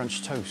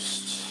French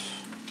toast.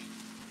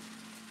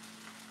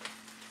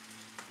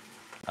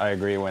 I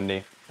agree,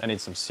 Wendy. I need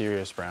some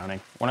serious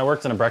browning. When I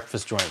worked in a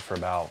breakfast joint for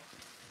about,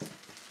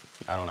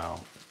 I don't know,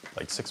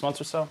 like 6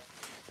 months or so,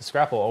 the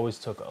scrapple always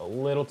took a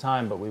little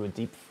time, but we would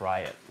deep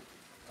fry it.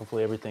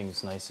 Hopefully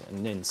everything's nice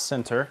and in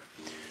center.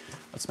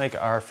 Let's make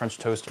our French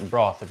toast and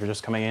broth. If you're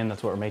just coming in,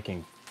 that's what we're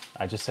making.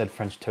 I just said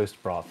French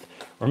toast broth.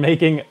 We're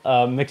making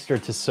a mixture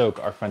to soak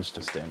our French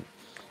toast in.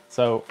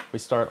 So we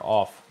start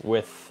off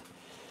with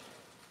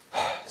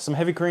some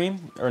heavy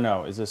cream, or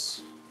no, is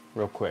this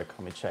real quick?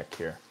 Let me check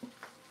here.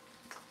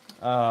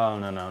 Oh,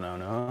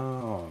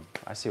 no.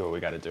 I see what we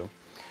gotta do.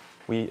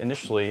 We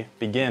initially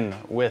begin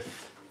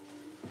with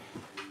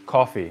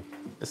coffee.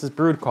 This is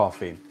brewed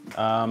coffee.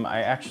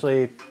 I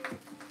actually,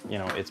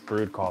 it's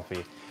brewed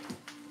coffee.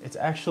 It's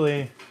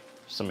actually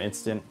some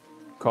instant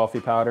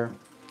coffee powder.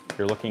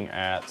 You're looking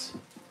at,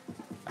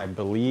 I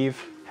believe,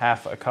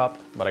 half a cup,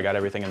 but I got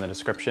everything in the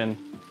description.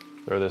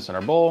 Throw this in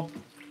our bowl.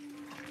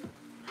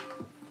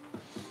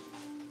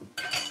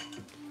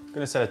 I'm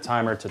gonna set a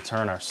timer to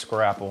turn our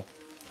scrapple.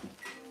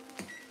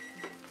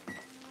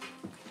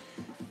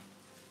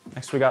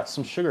 Next we got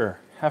some sugar,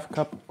 half a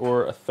cup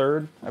or a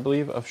third, I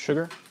believe, of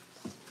sugar.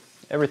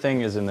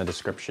 Everything is in the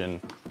description.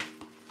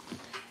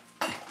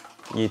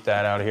 Eat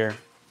that out of here.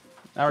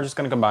 Now we're just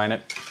gonna combine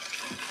it.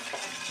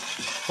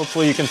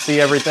 Hopefully you can see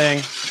everything.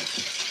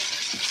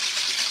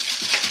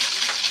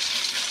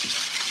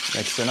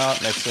 Mixing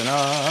up, mixing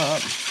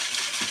up.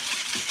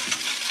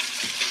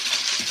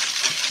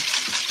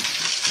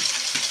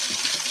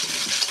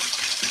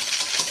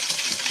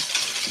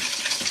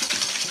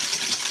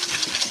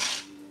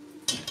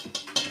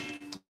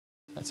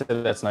 That's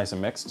it, that's nice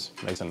and mixed,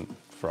 nice and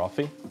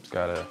frothy. It's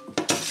gotta,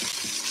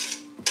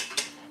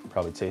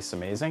 probably tastes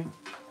amazing.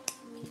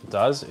 It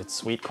does, it's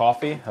sweet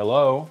coffee,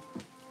 hello.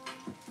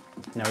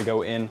 Now we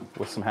go in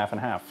with some half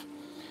and half.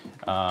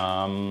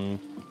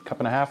 Cup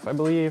and a half, I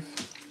believe.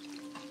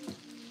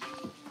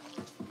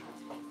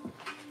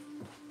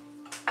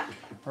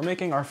 We're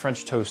making our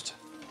French toast.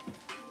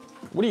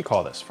 What do you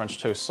call this? French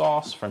toast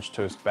sauce, French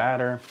toast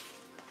batter?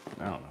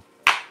 I don't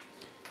know.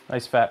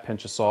 Nice fat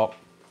pinch of salt.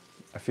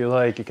 I feel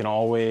like you can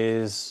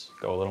always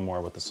go a little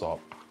more with the salt.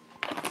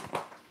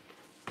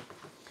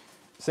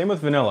 Same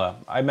with vanilla.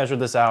 I measured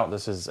this out.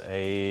 This is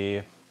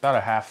about a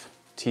half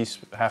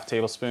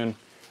tablespoon,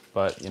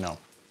 but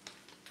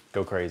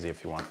go crazy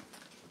if you want.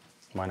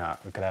 Why not?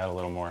 We could add a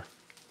little more.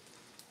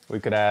 We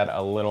could add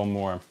a little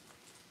more.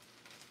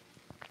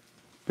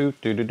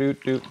 Doot, doot,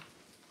 doot, doot.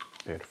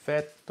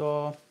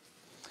 Perfetto.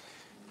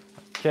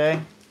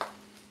 Okay.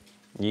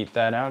 Eat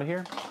that out of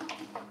here.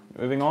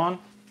 Moving on.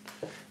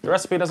 The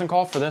recipe doesn't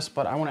call for this,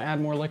 but I want to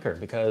add more liquor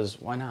because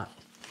why not?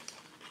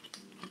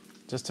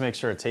 Just to make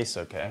sure it tastes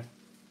okay.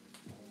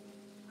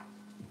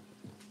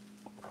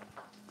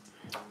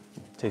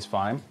 Tastes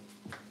fine.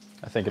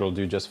 I think it'll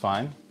do just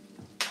fine.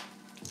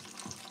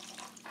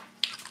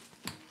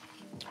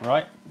 All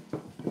right.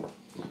 Now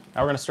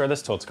we're going to stir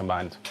this till it's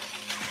combined.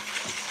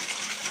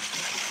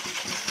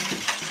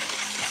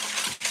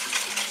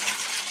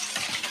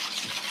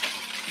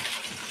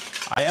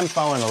 I am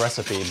following a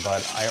recipe,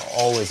 but I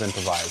always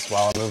improvise.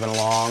 While I'm moving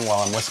along,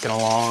 while I'm whisking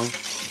along,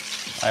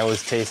 I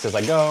always taste as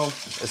I go.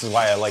 This is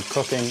why I like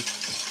cooking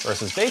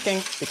versus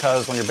baking,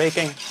 because when you're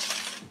baking,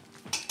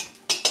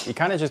 you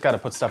kind of just got to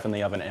put stuff in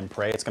the oven and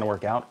pray it's going to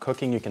work out.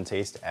 Cooking, you can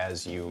taste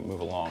as you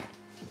move along.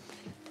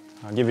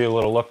 I'll give you a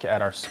little look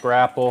at our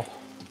scrapple.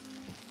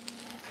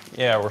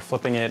 Yeah, we're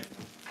flipping it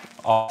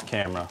off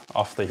camera,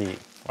 off the heat.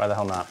 Why the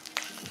hell not?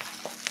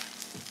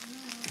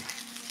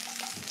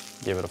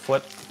 Give it a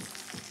flip.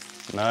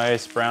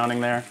 Nice browning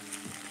there.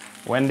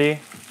 Wendy,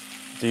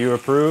 do you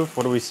approve?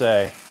 What do we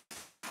say?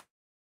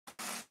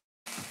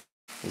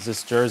 Is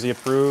this Jersey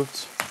approved?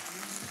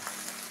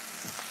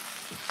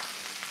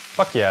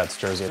 Fuck yeah, it's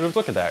Jersey approved.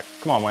 Look at that.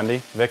 Come on,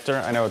 Wendy. Victor,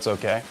 I know it's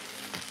okay.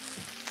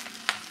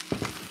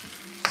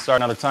 Start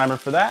another timer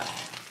for that.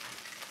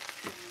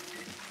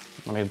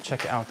 Let me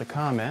check out the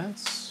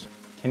comments.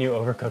 Can you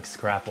overcook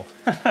scrapple?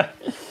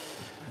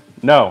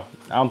 No,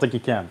 I don't think you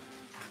can.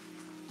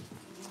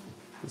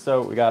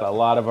 So we got a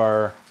lot of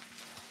our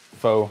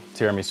faux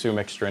tiramisu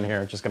mixture in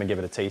here. Just gonna give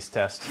it a taste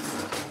test.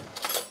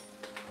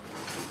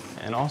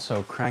 And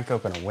also crank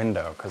open a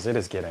window because it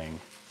is getting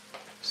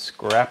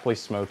scrappily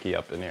smoky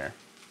up in here.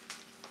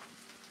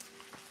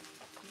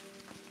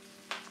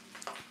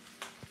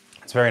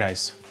 It's very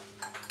nice.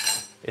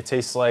 It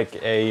tastes like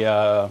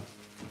a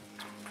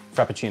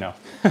Frappuccino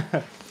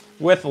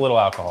with a little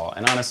alcohol.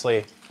 And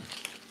honestly,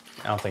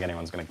 I don't think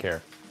anyone's gonna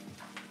care.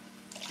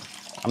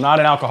 I'm not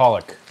an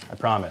alcoholic, I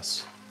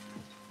promise.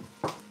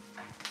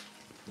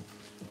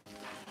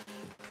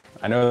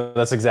 I know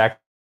that's exactly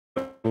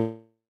what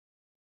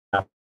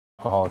an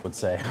alcoholic would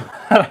say,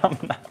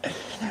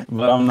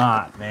 but I'm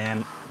not,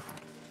 man.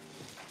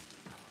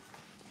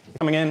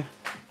 Coming in,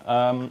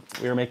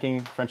 we are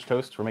making French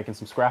toast. We're making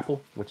some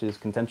scrapple, which is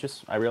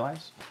contentious, I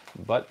realize,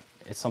 but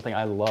it's something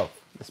I love,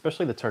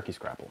 especially the turkey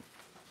scrapple.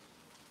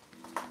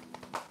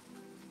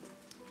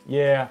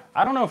 Yeah,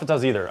 I don't know if it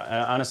does either.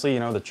 Honestly, you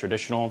know, the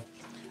traditional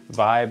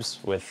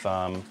vibes with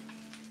a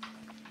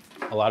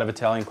lot of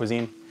Italian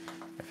cuisine,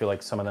 I feel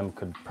like some of them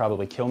could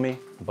probably kill me,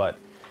 but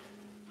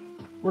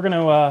we're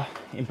gonna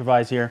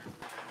improvise here.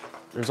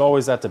 There's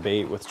always that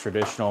debate with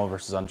traditional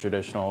versus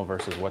untraditional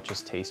versus what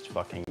just tastes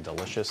fucking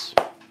delicious.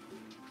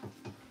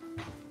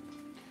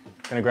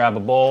 Gonna grab a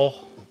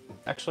bowl.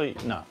 Actually,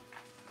 no.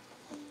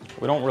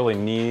 We don't really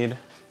need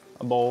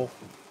a bowl.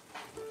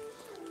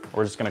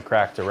 We're just gonna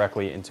crack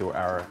directly into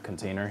our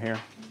container here.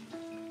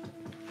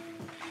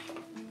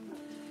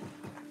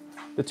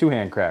 The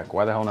two-hand crack,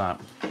 why the hell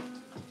not?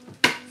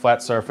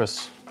 Flat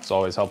surface, it's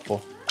always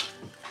helpful.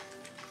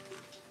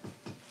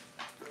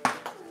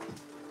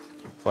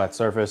 Flat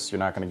surface, you're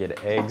not gonna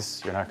get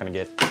eggs, you're not gonna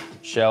get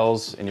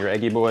shells in your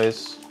eggy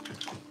boys.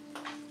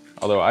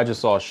 Although I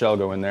just saw a shell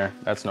go in there,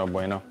 that's no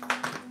bueno.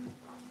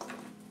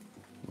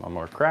 One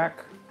more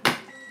crack.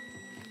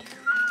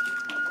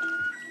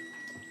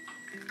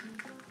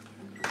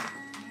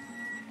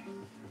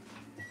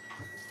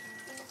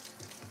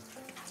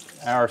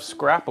 Our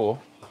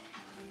scrapple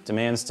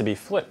demands to be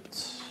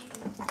flipped.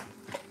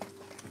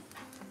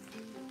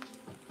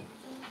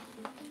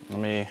 Let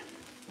me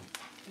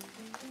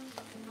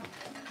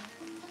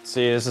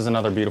see, this is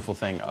another beautiful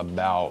thing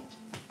about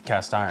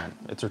cast iron.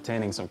 It's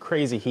retaining some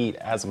crazy heat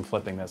as I'm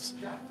flipping this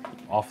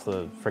off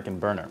the frickin'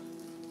 burner.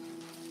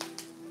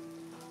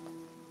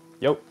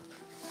 Yo,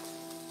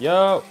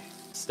 yo,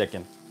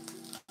 sticking.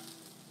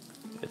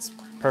 It's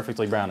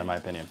perfectly brown in my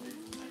opinion.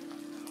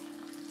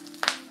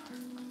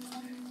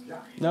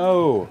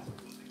 No,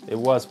 it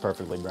was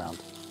perfectly browned.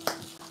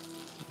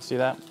 See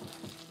that?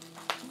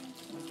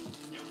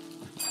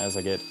 As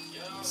I get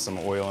some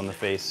oil in the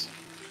face.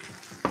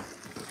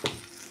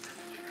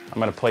 I'm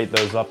gonna plate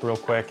those up real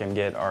quick and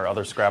get our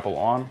other scrapple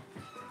on.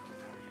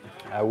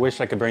 I wish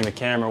I could bring the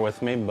camera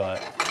with me,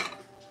 but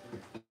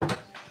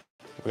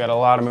we got a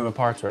lot of moving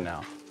parts right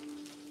now.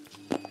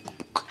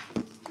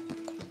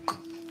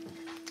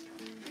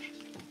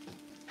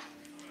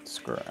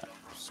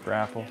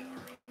 Scrapple.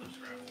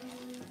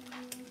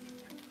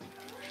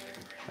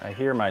 I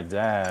hear my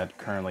dad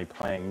currently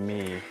playing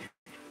me.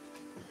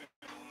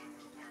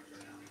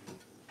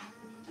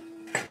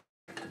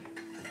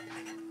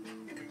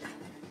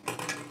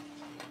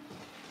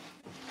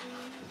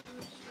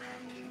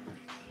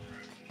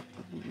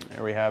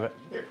 There we have it.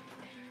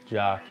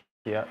 Jock.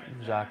 Yep,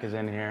 Jacques is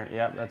in here.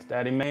 Yep, that's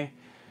Daddy May.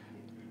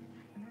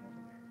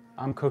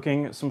 I'm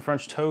cooking some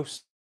French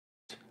toast.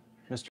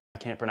 Mr. I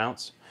can't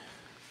pronounce.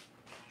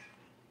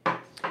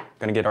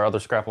 Gonna get our other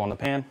scrapple on the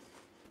pan.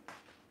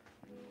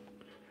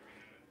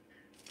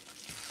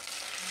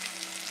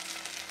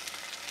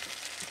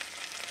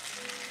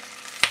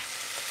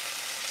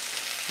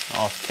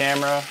 Off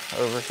camera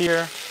over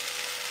here.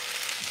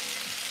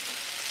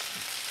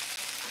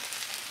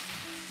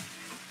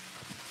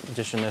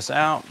 Dishing this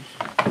out.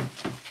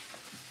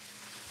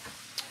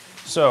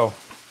 So,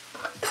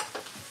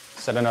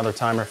 set another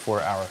timer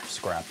for our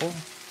scrapple.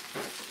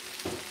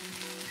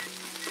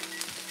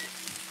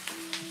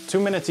 2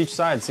 minutes each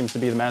side seems to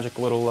be the magic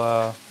little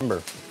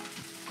number.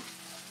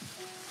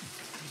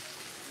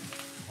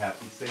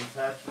 Happy St.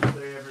 Patrick's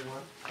Day,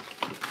 everyone.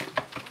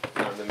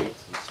 Time to meet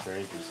some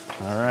strangers.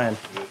 All right.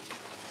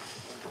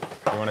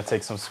 You want to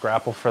take some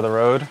scrapple for the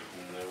road? No,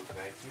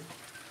 thank you.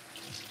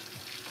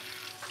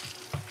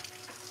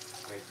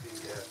 Thank you,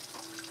 yeah.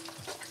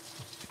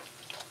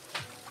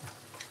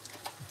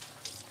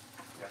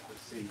 Got to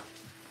see.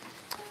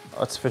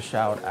 let's fish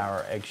out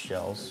our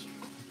eggshells.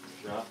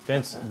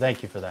 Vince,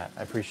 thank you for that.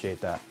 I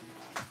appreciate that.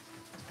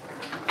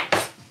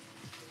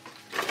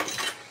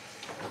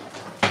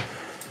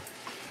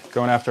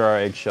 Going after our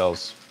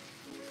eggshells.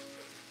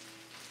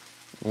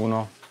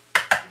 Uno.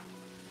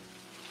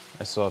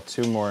 I saw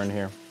 2 more in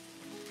here.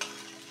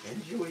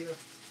 And Julia.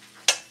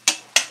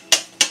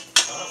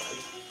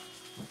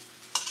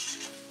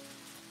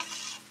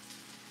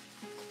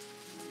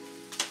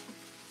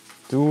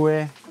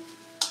 Due.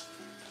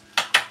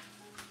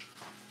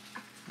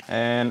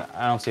 And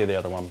I don't see the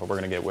other one, but we're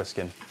gonna get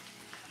whisking.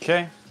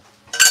 Okay.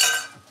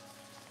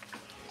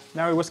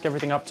 Now we whisk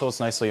everything up till it's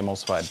nicely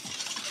emulsified,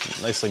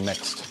 nicely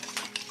mixed.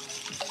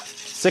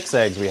 6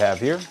 eggs we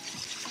have here.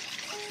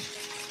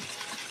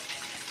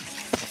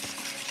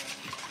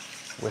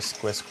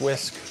 Whisk, whisk,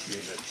 whisk.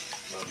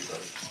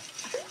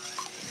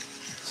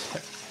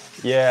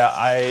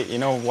 Yeah, you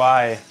know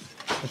why,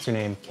 what's your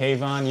name?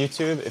 Cave on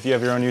YouTube. If you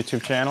have your own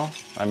YouTube channel,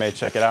 I may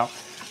check it out.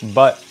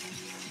 But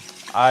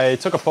I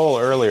took a poll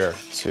earlier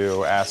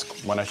to ask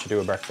when I should do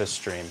a breakfast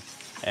stream.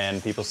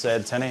 And people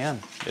said 10 a.m.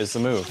 is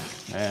the move.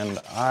 And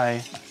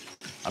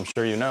I'm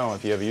sure you know,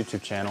 if you have a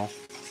YouTube channel,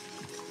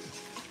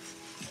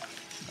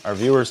 our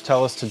viewers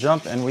tell us to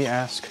jump and we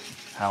ask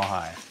how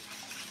high.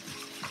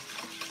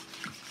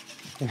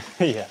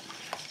 Yeah,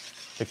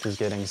 Victor's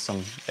getting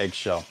some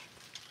eggshell.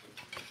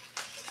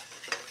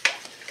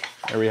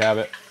 There we have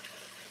it.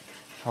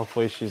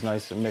 Hopefully she's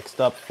nice and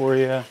mixed up for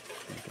you.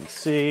 You can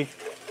see.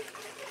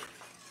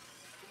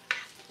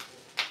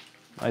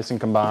 Nice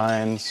and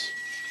combined.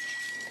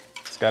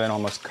 It's got an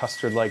almost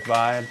custard-like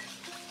vibe.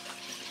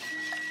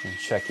 And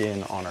check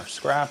in on our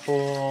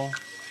scrapple.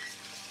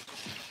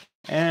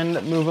 And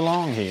move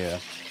along here.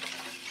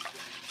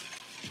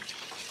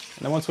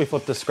 And then once we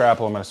flip the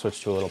scrapple, I'm going to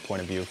switch to a little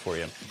point of view for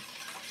you.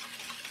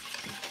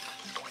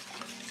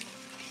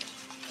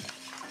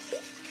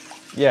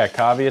 Yeah,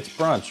 Kavi, it's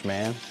brunch,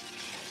 man.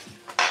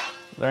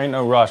 There ain't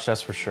no rush,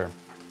 that's for sure.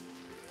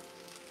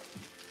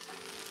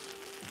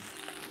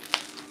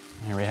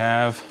 Here we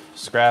have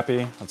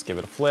Scrappy. Let's give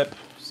it a flip,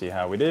 see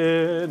how we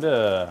did.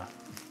 It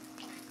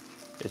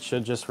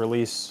should just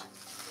release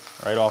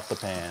right off the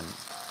pan.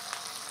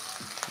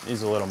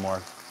 Needs a little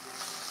more.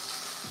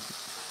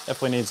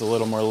 Definitely needs a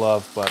little more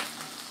love, but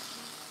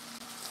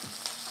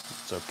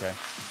it's okay.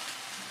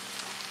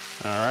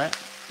 All right.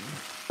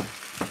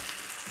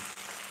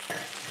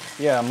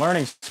 Yeah, I'm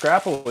learning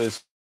scrapple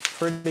is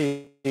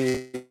pretty...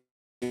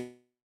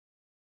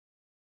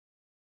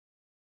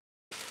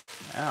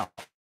 Ow.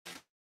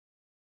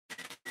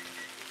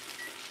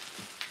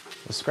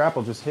 The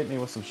scrapple just hit me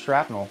with some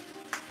shrapnel,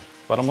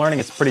 but I'm learning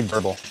it's pretty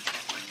durable.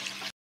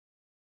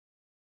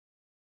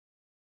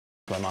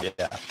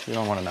 Yeah, you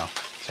don't want to know.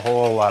 It's a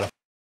whole lot of...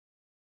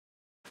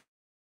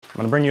 I'm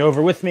gonna bring you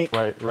over with me.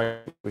 Right.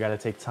 We gotta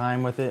take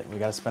time with it. We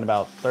gotta spend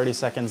about 30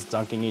 seconds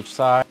dunking each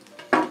side.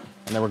 And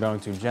then we're going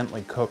to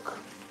gently cook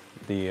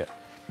the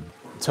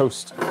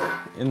toast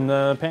in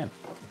the pan.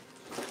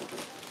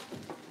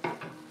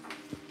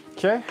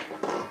 Okay.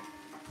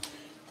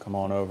 Come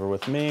on over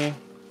with me.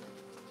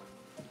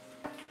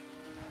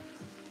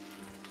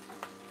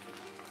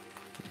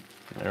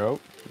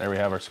 There we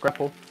have our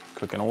scrapple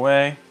cooking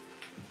away.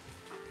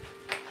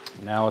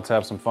 Now let's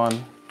have some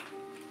fun.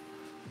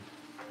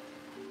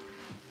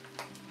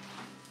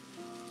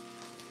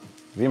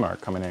 V-Mark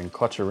coming in,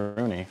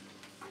 clutch-a-rooney.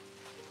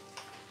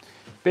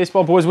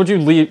 Baseball boys, would you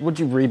read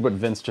what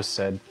Vince just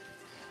said?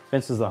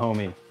 Vince is the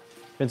homie.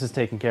 Vince is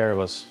taking care of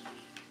us.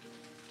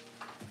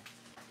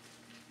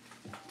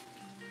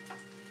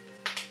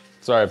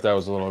 Sorry if that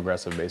was a little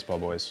aggressive, baseball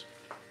boys.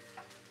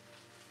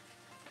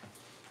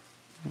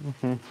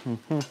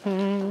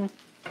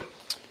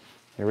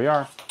 Here we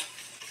are.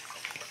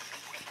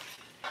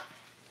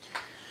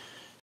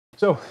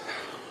 So,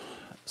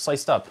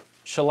 sliced up,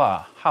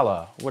 challah,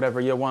 challah,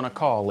 whatever you want to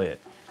call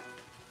it.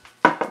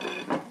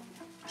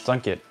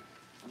 Dunk it.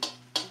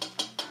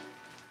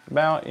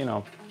 About,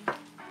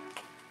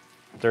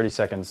 30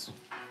 seconds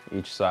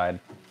each side.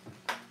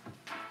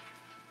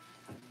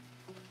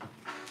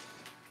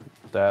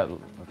 Let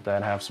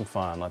that have some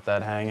fun. Let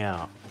that hang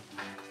out.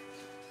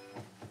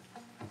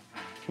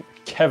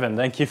 Kevin,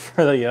 thank you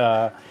for the,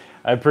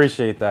 I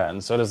appreciate that,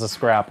 and so does the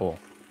scrapple.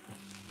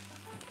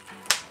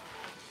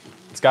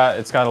 It's got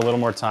a little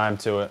more time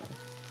to it,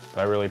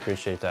 but I really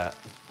appreciate that.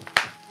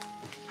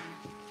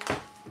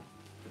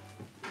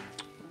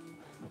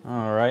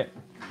 All right.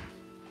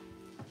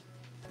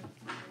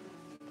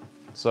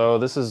 So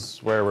this is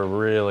where we're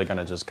really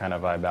gonna just kind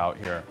of vibe out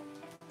here.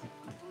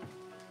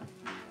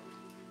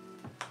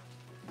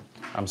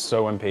 I'm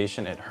so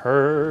impatient, it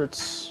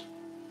hurts.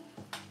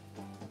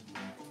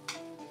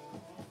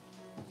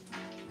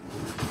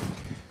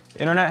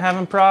 Internet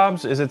having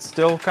probs? Is it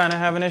still kind of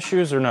having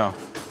issues or no?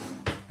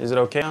 Is it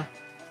okay now?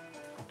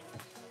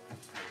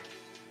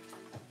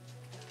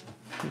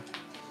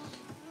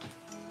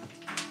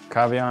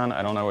 Kavian,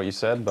 I don't know what you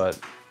said, but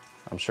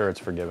I'm sure it's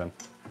forgiven.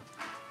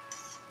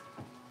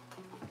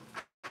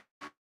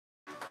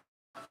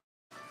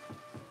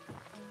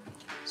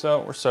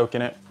 So we're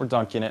soaking it, we're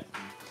dunking it.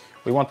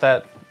 we want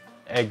that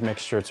egg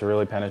mixture to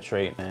really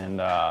penetrate,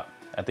 and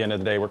at the end of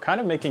the day, we're kind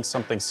of making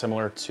something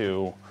similar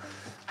to,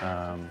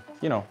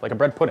 you know, like a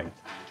bread pudding.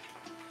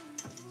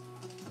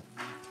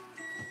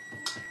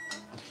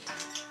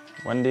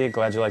 Wendy,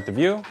 glad you like the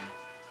view.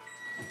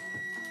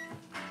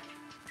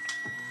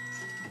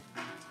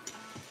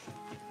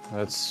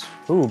 That's,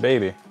 ooh,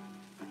 baby.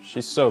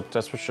 She's soaked,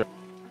 that's for sure.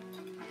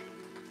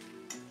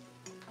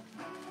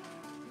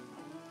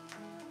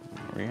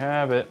 There we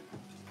have it.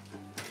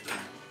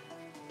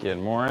 Get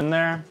more in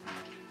there.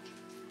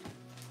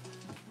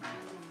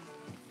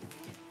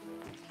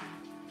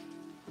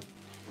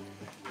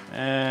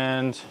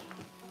 And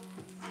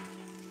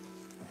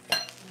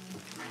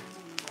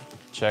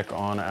check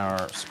on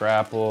our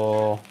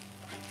scrapple.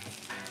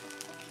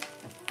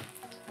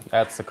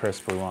 That's the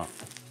crisp we want.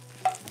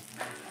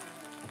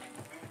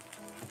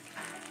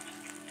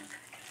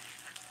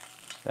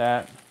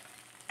 That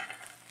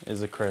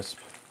is the crisp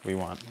we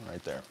want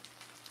right there.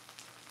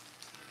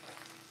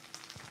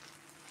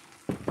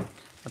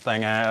 Let that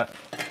hang out.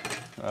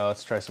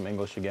 Let's try some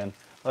English again.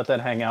 Let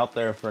that hang out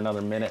there for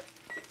another minute.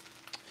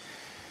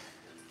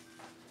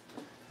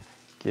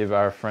 Give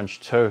our French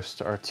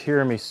toast, our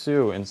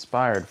tiramisu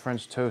inspired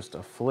French toast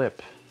a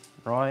flip,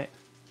 right?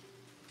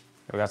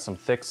 We got some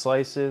thick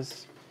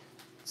slices,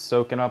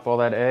 soaking up all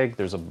that egg.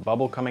 There's a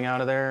bubble coming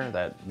out of there.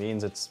 That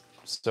means it's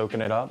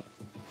soaking it up.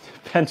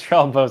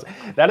 Pentrell Bose.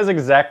 That is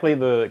exactly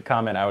the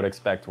comment I would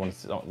expect when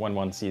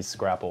one sees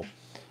scrapple.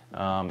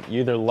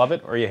 You either love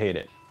it or you hate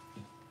it.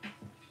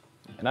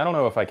 And I don't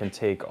know if I can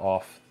take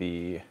off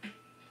the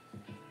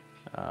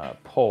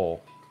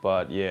pole,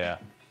 but yeah.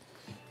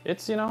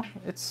 It's, you know,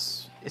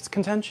 it's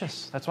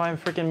contentious. That's why I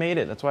freaking made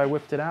it. That's why I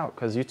whipped it out,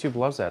 because YouTube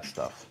loves that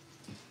stuff.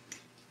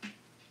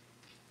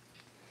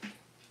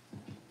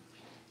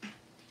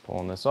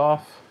 Pulling this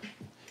off.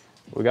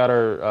 We got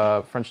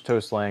our French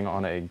toast laying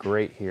on a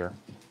grate here.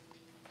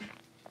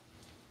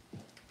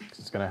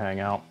 It's gonna hang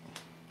out.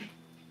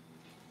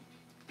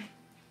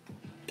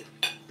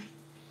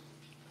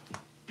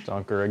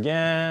 Dunker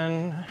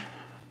again.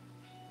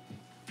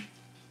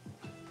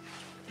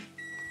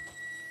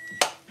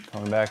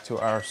 Coming back to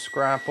our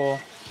scrapple.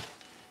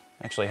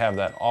 Actually have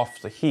that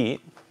off the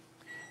heat.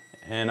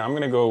 And I'm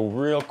gonna go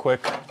real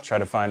quick, try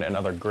to find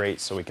another grate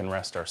so we can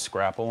rest our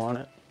scrapple on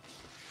it.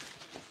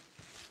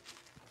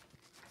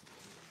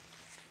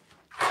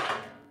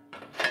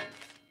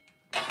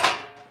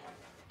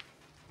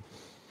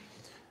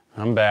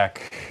 I'm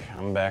back.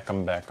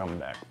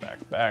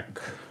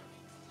 Back.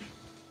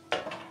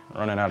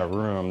 Running out of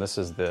room. This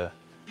is the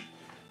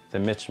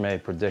Mitch May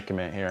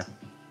predicament here.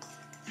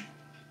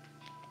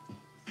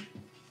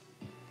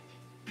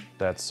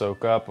 That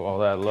soak up all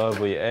that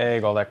lovely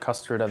egg, all that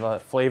custard, all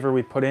that flavor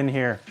we put in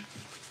here.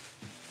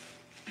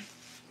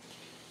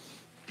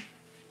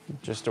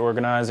 Just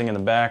organizing in the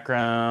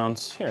background.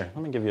 Here,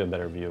 let me give you a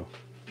better view.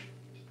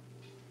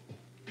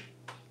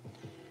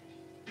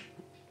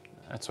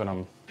 That's what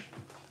I'm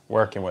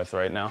working with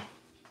right now.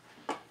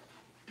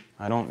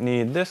 I don't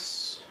need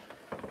this.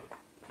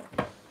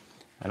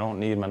 I don't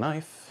need my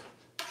knife.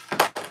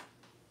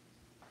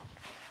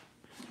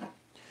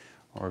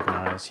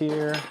 Organize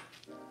here.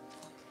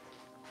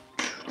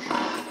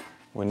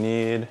 We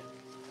need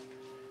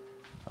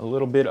a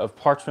little bit of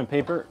parchment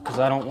paper because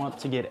I don't want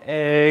to get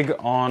egg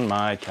on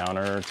my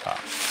countertop.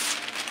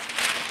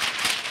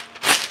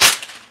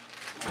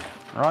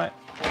 All right.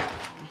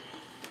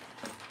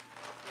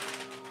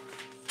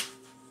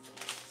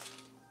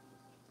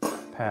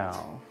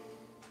 Pow.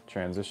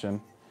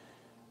 Transition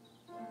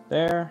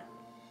there.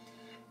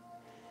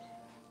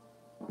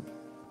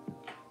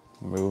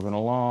 Moving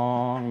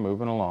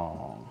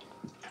along.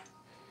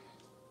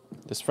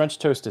 This French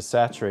toast is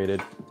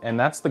saturated, and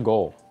that's the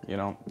goal. You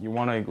know, you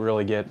want to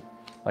really get,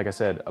 like I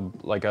said,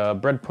 like a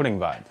bread pudding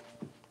vibe.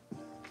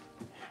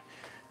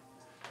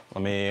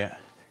 Let me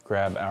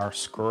grab our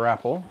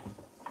scrapple.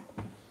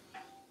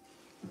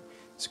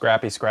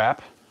 Scrappy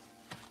scrap.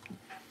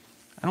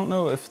 I don't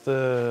know if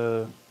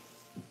the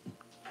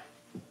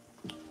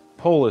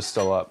poll is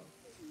still up.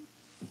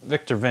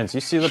 Victor Vince, you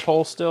see the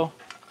poll still?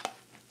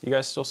 You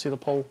guys still see the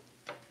poll?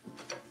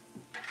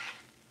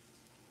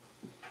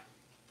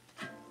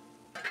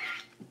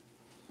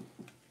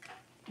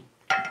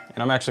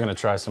 And I'm actually gonna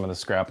try some of the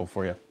scrapple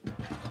for you.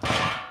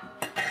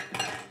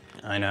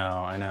 I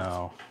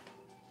know.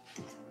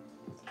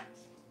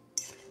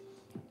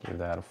 Give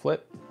that a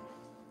flip.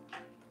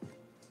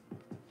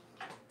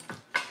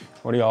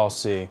 What do y'all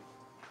see?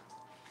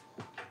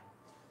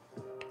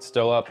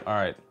 Still up? All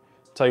right.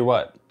 Tell you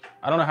what,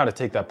 I don't know how to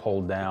take that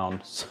pole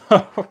down, so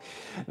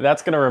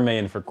that's gonna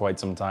remain for quite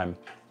some time.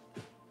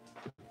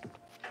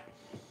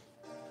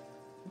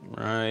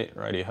 Right,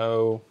 righty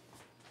ho.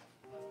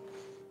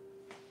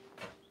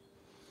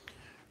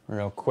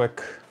 Real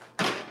quick.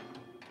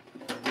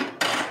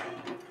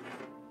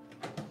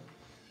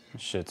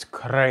 This shit's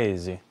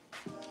crazy.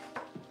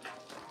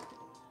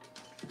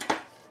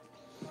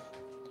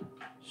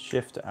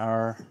 Shift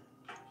our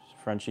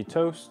Frenchy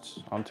toast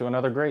onto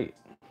another grate.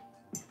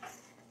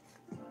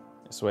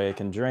 This way it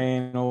can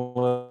drain a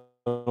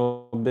little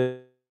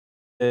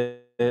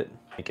bit,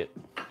 make it.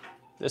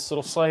 This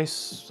little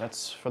slice,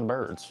 that's for the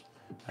birds,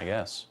 I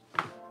guess.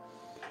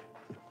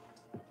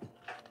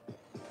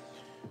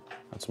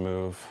 Let's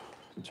move,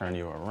 turn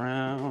you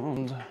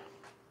around.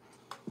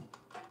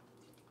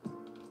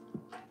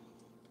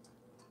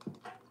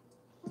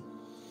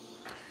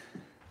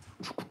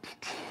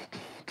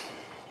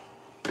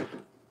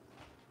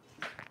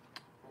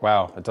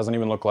 Wow, it doesn't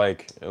even look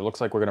like, it looks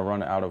like we're gonna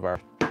run out of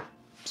our,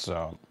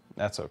 so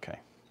that's okay.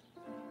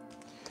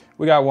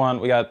 We got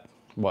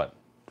what,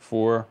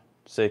 4,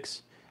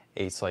 6,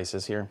 8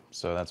 slices here,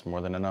 so that's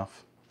more than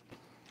enough.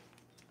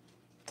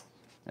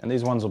 And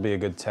these ones will be a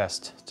good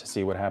test to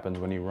see what happens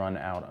when you run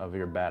out of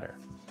your batter.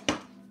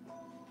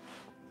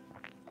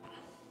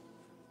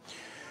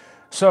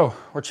 So,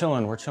 we're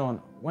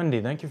chilling. Wendy,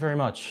 thank you very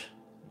much.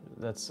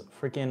 That's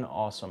freaking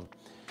awesome.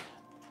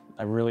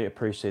 I really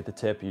appreciate the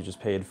tip. You just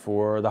paid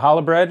for the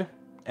challah bread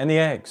and the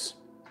eggs.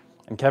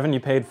 And Kevin, you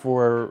paid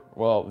for,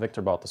 well,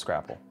 Victor bought the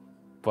scrapple,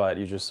 but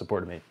you just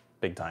supported me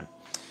big time.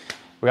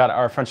 We got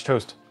our French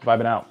toast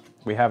vibing out.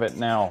 We have it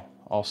now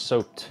all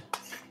soaked.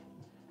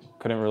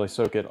 Couldn't really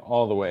soak it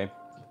all the way,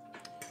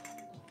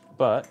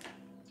 but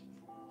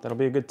that'll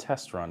be a good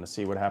test run to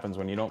see what happens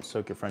when you don't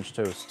soak your French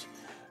toast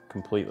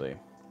completely.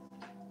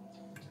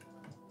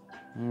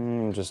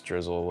 Just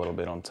drizzle a little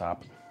bit on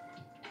top.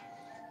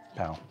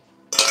 Pow.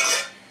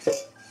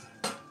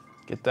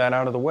 Get that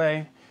out of the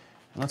way,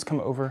 and let's come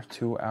over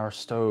to our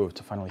stove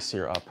to finally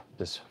sear up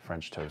this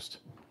French toast.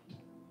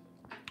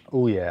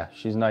 Oh yeah,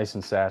 she's nice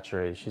and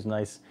saturated. She's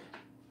nice.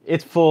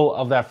 It's full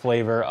of that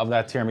flavor, of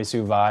that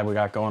tiramisu vibe we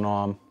got going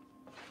on.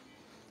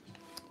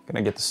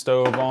 Gonna get the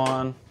stove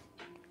on.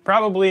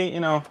 Probably, you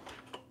know,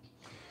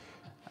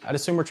 I'd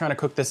assume we're trying to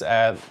cook this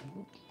at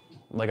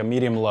like a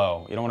medium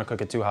low. You don't want to cook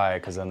it too high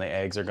because then the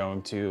eggs are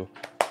going to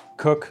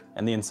cook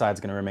and the inside's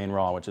gonna remain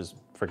raw, which is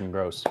freaking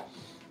gross.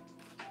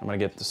 I'm gonna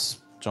get this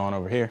John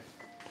over here.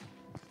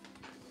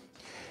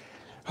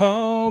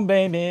 Oh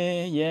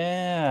baby,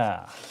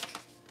 yeah.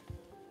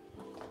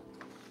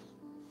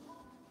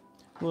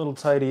 A little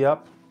tidy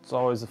up. It's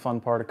always the fun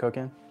part of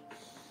cooking.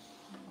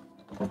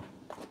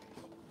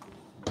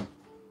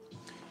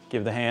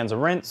 Give the hands a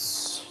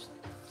rinse.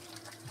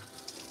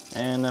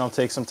 And then I'll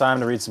take some time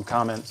to read some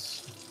comments.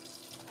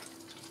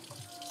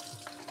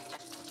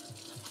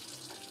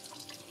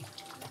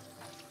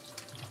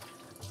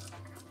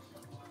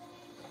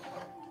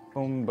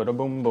 Boom, bada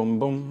boom, boom,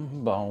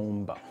 boom,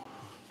 boom, boom.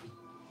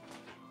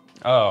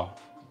 Oh,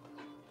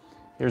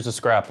 here's a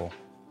scrapple.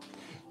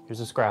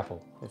 Here's a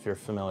scrapple, if you're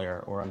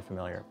familiar or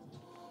unfamiliar.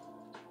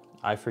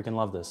 I freaking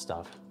love this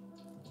stuff.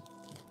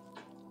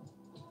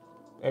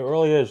 It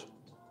really is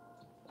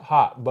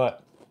hot,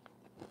 but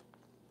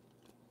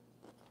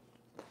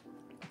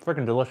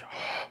freaking delicious.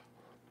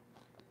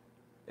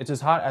 It's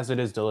as hot as it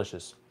is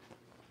delicious.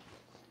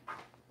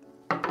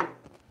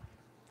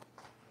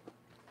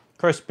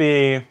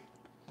 Crispy.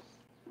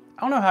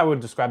 I don't know how I would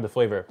describe the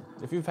flavor.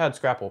 If you've had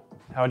scrapple,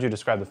 how would you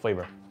describe the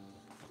flavor?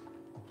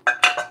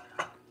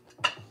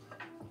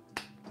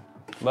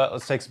 But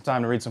let's take some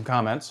time to read some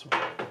comments.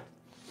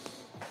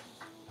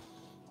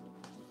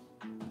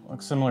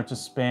 Looks similar to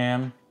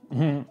Spam.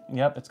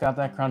 Yep, it's got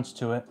that crunch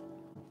to it.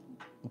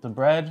 With the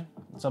bread,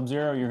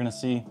 Sub-Zero, you're gonna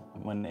see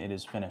when it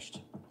is finished.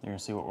 You're gonna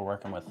see what we're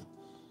working with.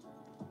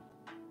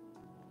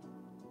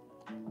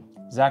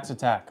 Zach's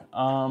Attack.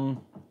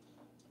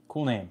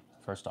 Cool name,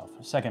 first off.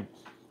 Second,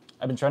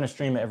 I've been trying to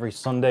stream every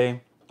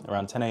Sunday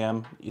around 10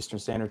 a.m. Eastern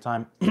Standard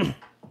Time.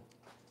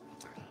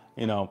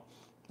 You know,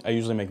 I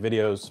usually make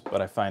videos,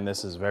 but I find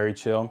this is very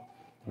chill,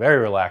 very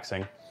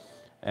relaxing,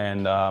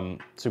 and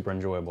super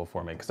enjoyable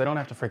for me because I don't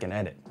have to freaking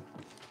edit.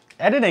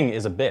 Editing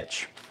is a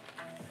bitch.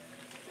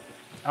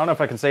 I don't know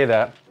if I can say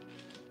that,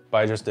 but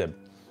I just did.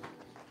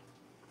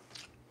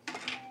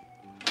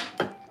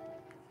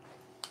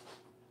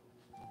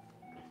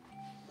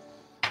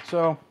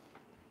 So,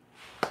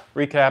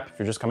 recap, if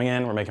you're just coming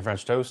in, we're making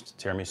French toast,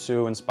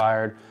 tiramisu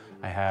inspired.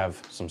 I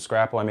have some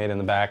scrapple I made in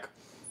the back.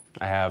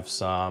 I have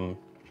some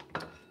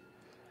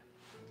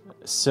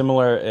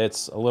similar,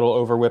 it's a little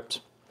over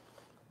whipped,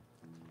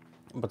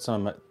 but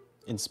some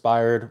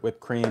inspired whipped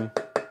cream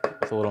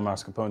with a little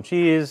mascarpone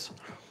cheese.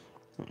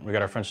 We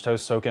got our French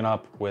toast soaking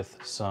up with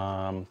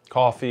some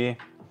coffee,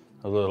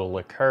 a little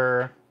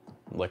liqueur.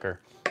 I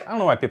don't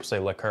know why people say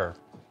liqueur.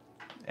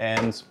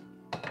 And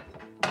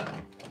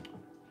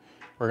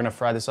we're gonna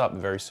fry this up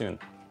very soon.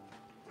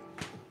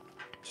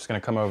 Just gonna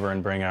come over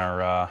and bring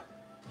our,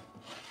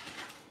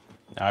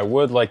 I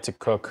would like to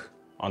cook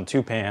on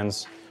 2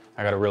 pans.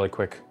 I gotta really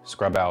quick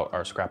scrub out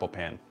our scrapple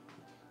pan.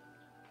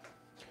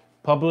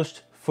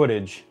 Published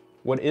footage.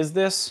 What is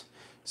this?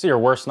 This is your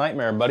worst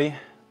nightmare, buddy.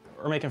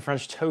 We're making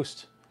French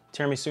toast.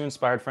 Tiramisu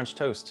inspired French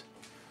toast.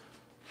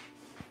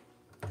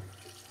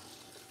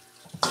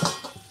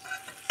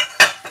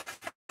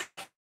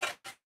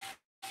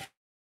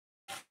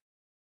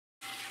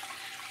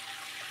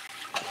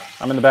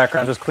 I'm in the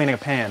background just cleaning a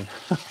pan.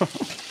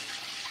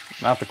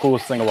 Not the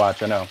coolest thing to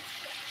watch, I know.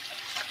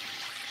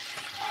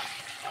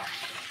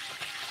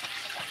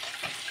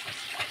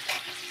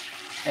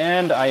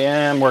 And I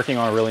am working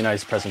on a really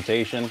nice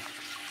presentation.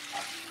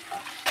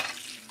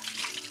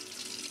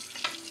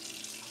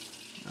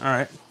 All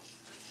right,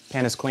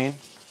 pan is clean.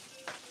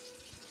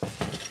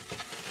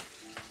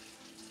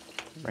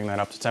 Bring that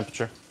up to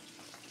temperature.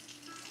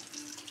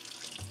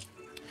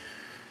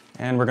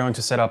 And we're going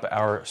to set up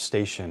our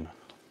station.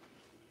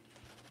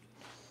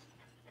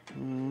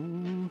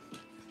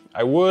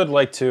 I would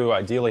like to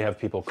ideally have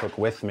people cook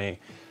with me,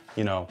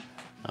 you know.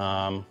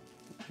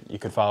 You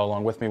could follow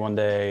along with me one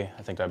day.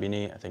 I think that'd be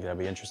neat. I think that'd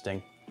be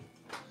interesting.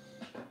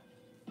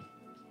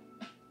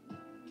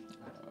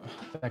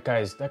 That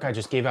guy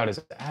just gave out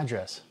his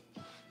address.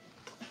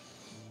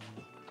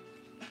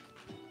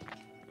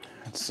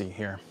 Let's see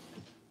here.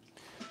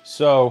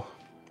 So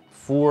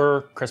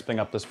for crisping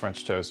up this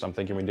French toast, I'm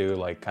thinking we do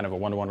like kind of a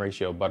 1-to-1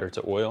 ratio butter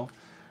to oil.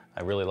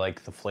 I really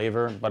like the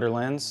flavor butter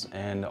lends,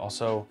 and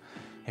also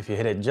if you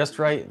hit it just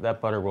right,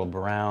 that butter will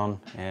brown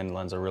and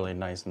lends a really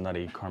nice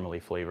nutty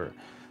caramely flavor.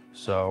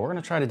 So we're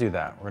gonna try to do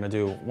that. We're gonna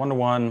do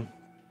 1-to-1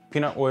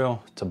 peanut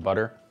oil to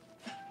butter.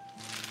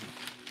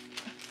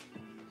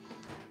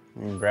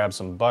 And grab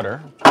some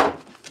butter.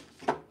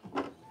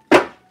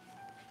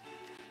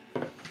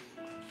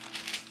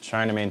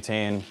 Trying to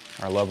maintain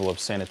our level of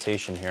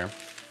sanitation here.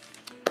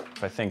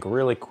 If I think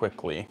really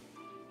quickly,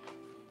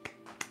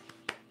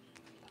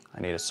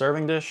 I need a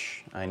serving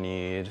dish, I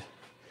need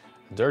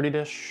a dirty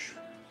dish.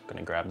 I'm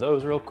gonna grab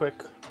those real quick.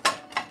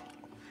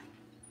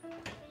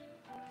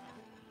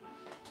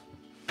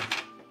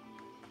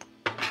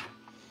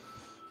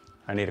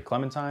 I need a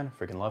clementine,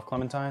 freaking love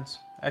clementines.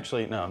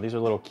 Actually, no, these are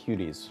little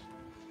cuties.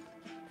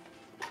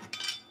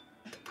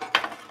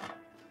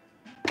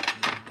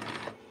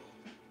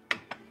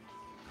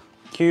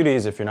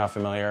 Cuties, if you're not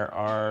familiar,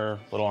 are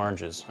little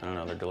oranges. I don't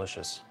know, they're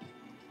delicious.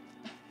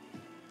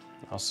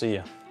 I'll see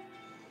ya.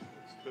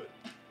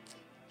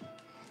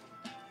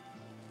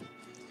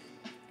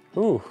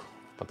 Ooh,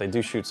 but they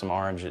do shoot some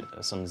orange,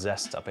 some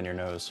zest up in your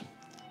nose.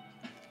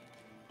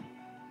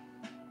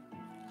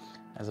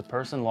 As a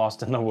person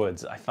lost in the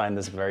woods, I find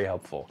this very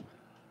helpful.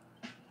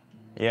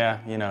 Yeah,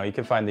 you know, you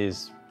can find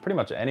these pretty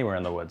much anywhere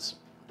in the woods.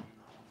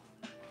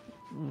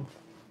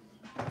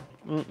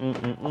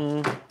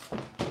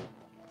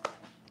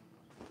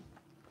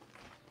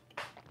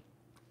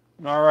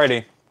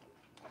 Alrighty.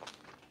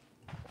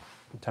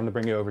 Time to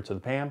bring you over to the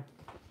pan.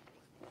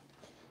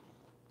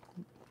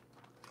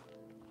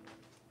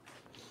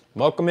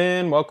 Welcome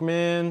in, welcome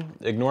in.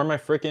 Ignore my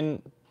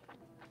freaking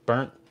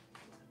burnt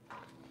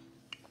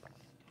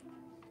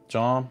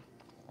jaw.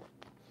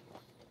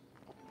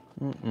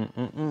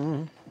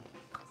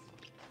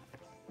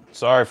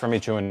 Sorry for me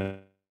chewing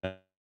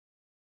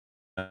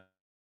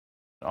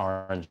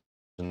orange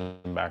in the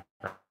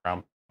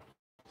background.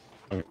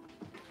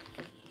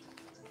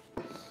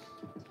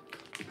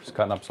 Just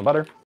cutting up some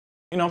butter.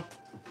 You know,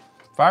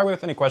 fire away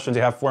with any questions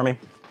you have for me.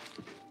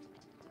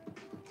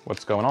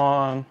 What's going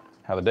on?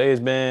 How the day's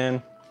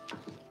been?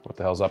 What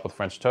the hell's up with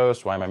French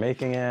toast? Why am I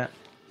making it?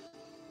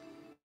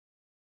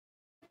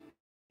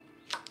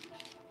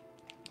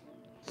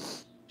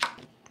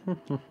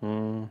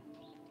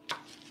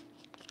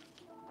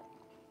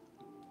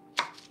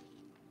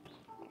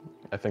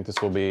 I think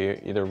this will be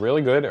either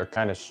really good or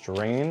kind of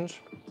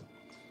strange.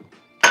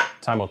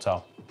 Time will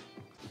tell.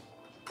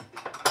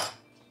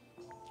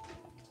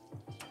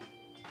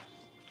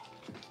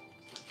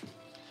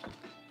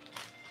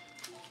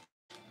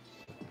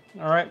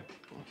 All right,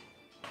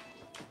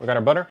 we got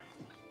our butter.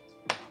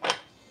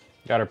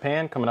 Got our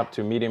pan coming up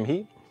to medium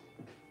heat.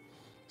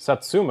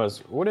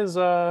 Satsumas, what is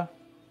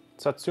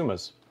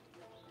Satsumas?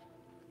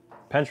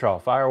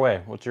 Pentrol, fire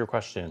away. What's your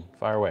question?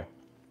 Fire away.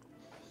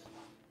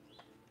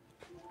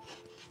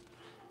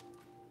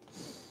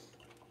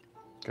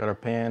 Got our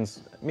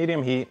pans,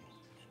 medium heat.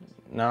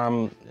 Now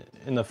I'm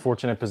in the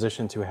fortunate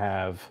position to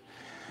have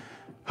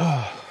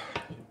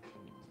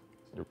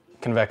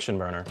convection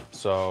burner,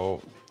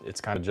 so it's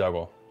kind of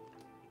juggle.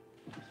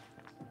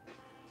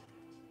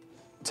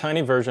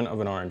 Tiny version of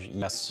an orange,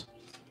 yes.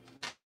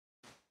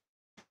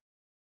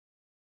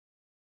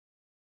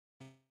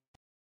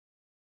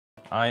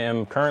 I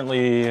am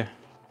currently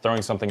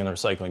throwing something in the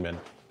recycling bin.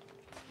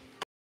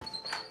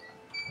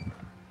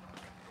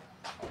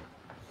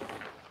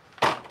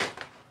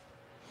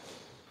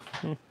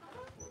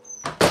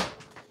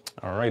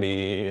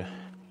 Alrighty.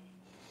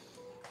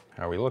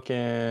 How are we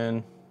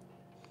looking?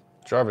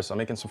 Jarvis, I'm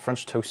making some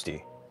French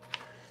toasty.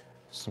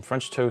 Some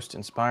French toast,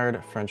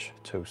 inspired French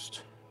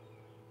toast.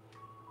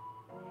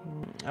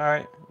 All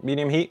right,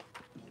 medium heat.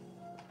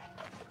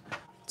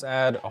 Let's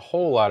add a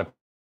whole lot of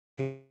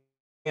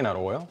peanut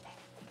oil.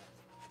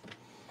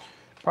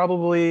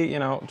 Probably, you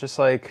know, just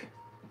like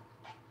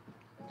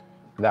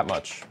that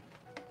much.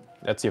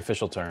 That's the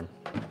official term.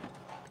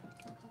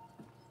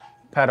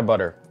 Pat of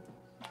butter.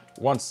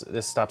 Once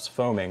this stops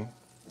foaming,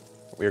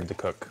 we're good to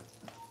cook.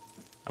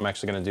 I'm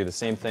actually gonna do the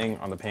same thing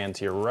on the pan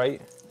to your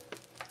right.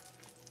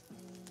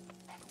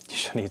 You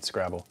shouldn't eat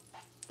Scrabble.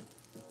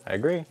 I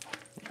agree.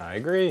 I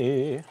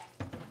agree.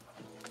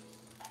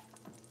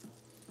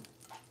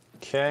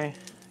 Okay,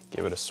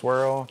 Give it a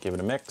swirl, give it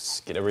a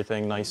mix, get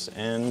everything nice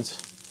and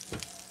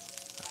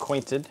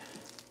acquainted.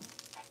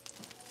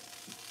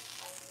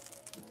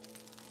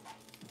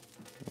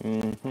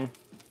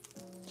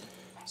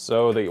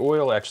 So the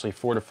oil actually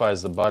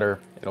fortifies the butter.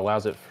 It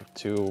allows it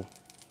to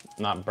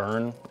not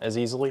burn as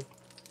easily.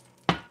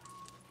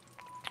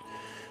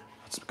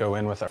 Let's go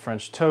in with our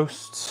French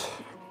toast.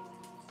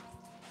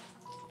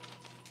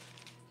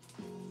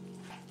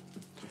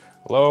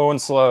 Low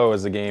and slow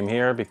is the game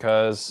here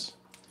because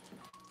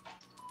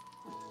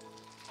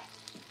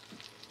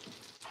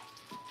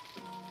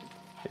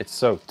it's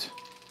soaked.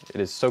 It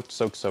is soaked,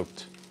 soaked,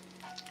 soaked.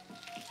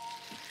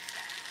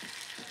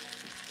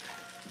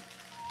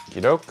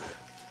 Okey-doke.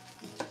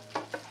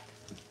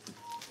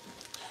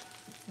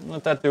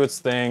 Let that do its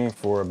thing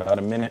for about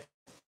a minute.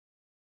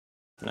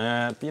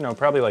 You know,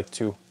 probably like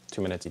two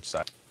minutes each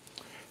side.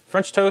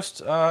 French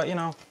toast, you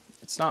know,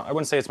 it's not, I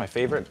wouldn't say it's my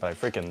favorite, but I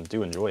freaking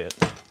do enjoy it.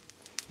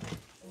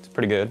 It's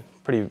pretty good,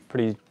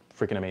 pretty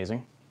freaking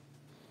amazing.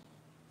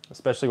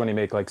 Especially when you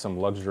make like some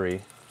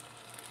luxury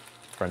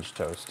French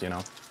toast, you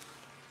know.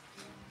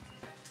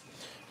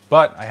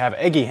 But I have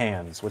eggy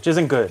hands, which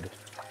isn't good.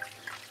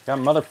 Got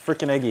mother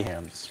freaking eggy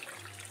hands.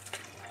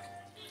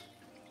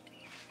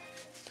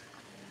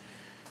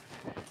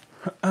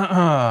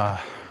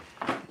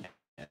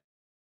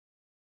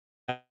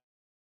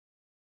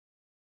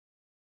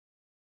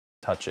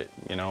 Touch it,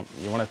 you know.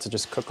 You want it to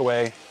just cook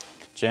away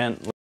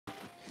gently.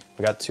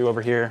 We got 2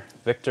 over here.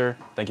 Victor,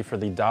 thank you for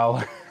the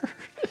 $1.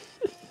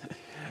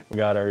 We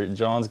got our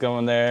Johns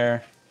going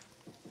there.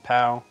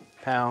 Pow,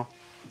 pow.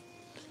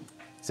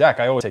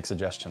 Zach, I always take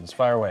suggestions.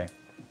 Fire away.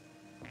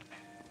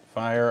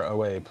 Fire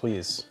away,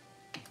 please.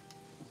 I'm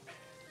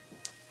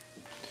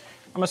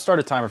gonna start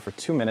a timer for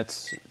 2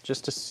 minutes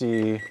just to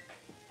see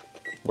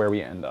where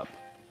we end up.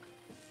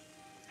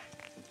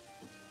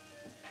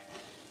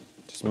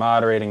 Just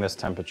moderating this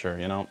temperature,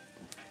 you know.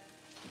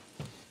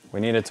 We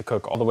need it to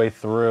cook all the way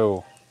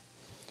through.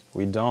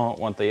 We don't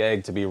want the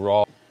egg to be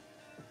raw.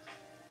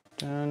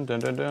 Dun, dun,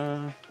 dun,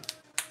 dun.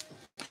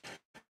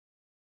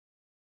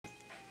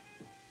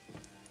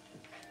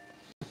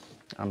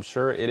 I'm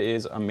sure it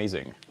is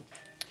amazing.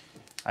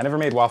 I never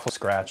made waffle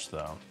scratch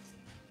though.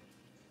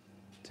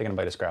 Taking a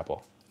bite of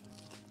scrapple.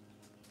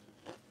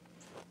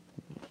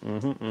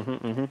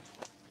 Gonna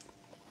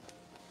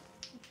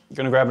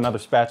grab another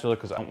spatula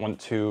because I want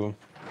to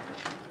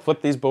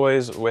flip these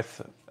boys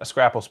with a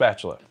scrapple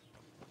spatula.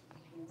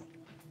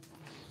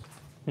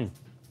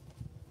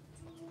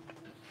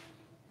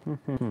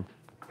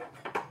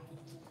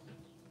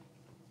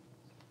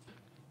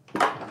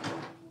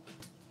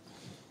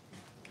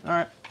 All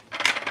right.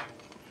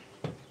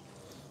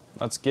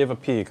 Let's give a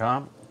peek,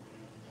 huh?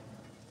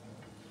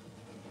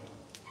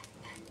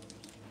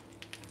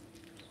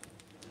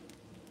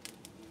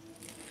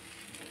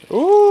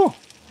 Ooh,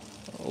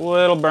 a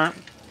little burnt.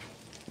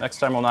 Next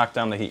time we'll knock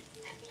down the heat.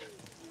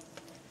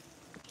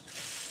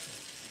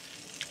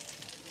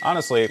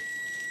 Honestly,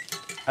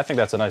 I think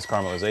that's a nice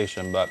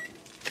caramelization, but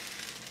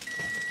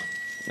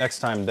next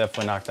time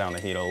definitely knock down the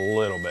heat a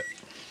little bit.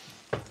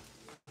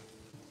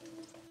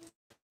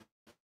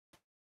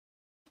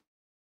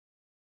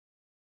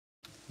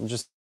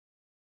 Just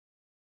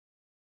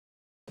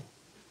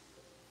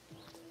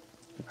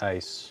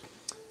nice.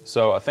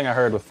 So a thing I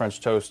heard with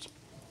French toast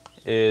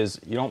is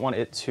you don't want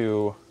it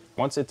to,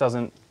 once it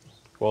doesn't,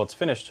 well, it's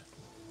finished,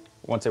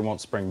 once it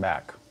won't spring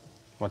back.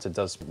 Once it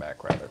does spring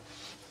back, rather.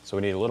 So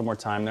we need a little more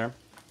time there.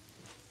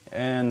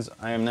 And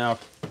I am now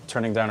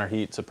turning down our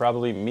heat to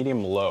probably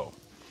medium low.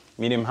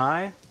 Medium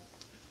high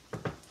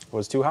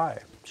was too high.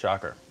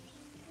 Shocker.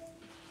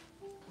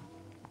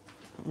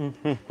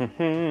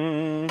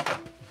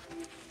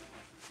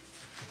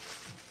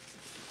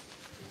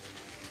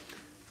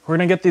 We're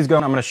gonna get these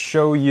going. I'm gonna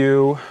show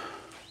you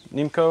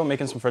Nimco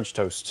making some French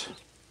toast.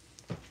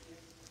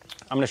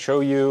 I'm gonna show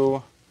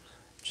you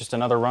just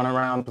another run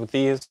around with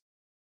these.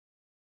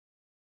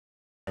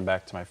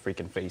 Back to my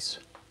freaking face.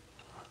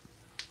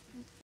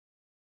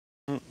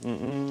 I'd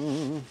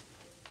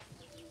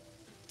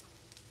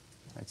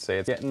say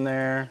it's getting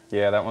there.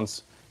 Yeah,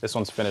 this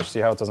one's finished. See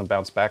how it doesn't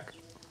bounce back?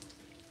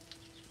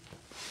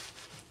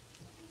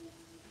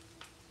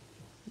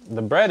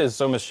 The bread is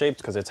so misshaped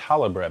because it's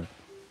challah bread.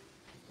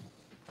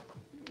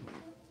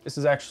 This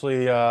is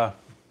actually,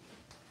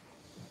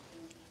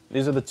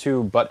 these are the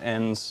 2 butt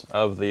ends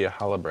of the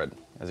challah bread.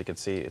 As you can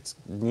see, it's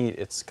neat.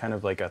 It's kind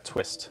of like a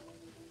twist.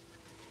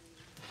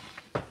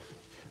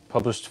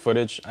 Published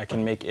footage, I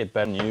can make it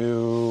better than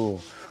you.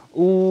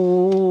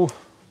 Ooh,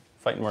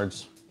 fighting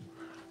words.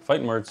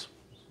 Fighting words.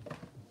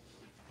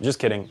 Just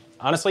kidding.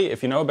 Honestly,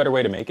 if you know a better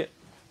way to make it,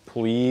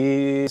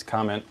 please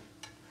comment.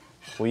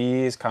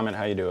 Please comment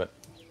how you do it.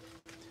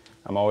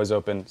 I'm always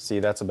open. See,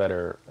 that's a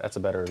better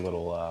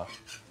little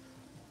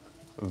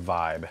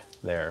vibe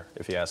there,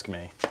 if you ask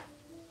me.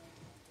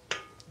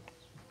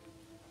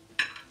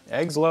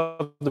 Eggs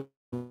love to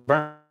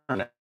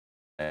burn.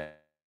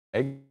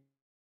 Eggs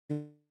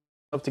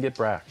love to get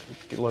black.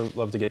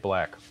 Love to get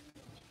black.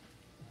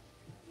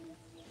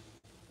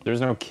 There's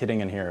no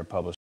kidding in here at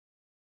Published.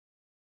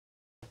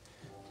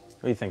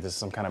 What do you think? This is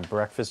some kind of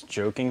breakfast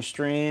joking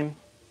stream?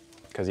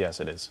 Because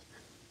yes, it is.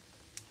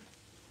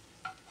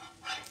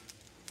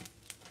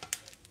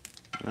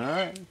 All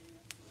right.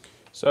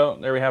 So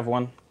there we have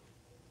one.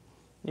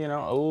 You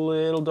know, a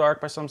little dark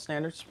by some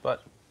standards,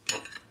 but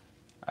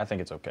I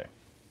think it's okay.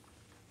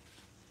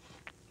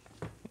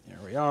 There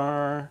we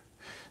are.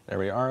 There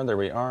we are, there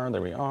we are,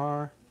 there we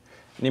are.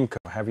 Nimco,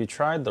 have you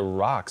tried the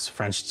Rocks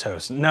French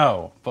toast?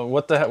 No, but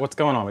what the heck, what's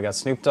going on? We got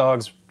Snoop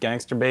Dogg's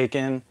Gangster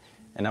Bacon,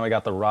 and now we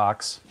got the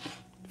Rocks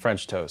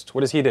French toast.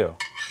 What does he do?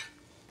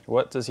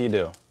 What does he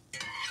do?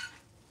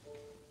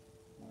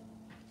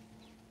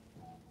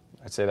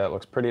 I'd say that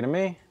looks pretty to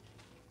me.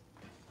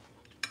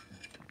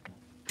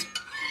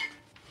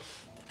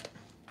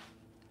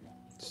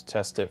 Just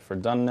test it for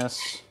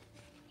doneness.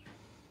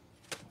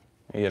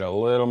 You get a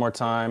little more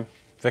time.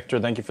 Victor,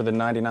 thank you for the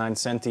 99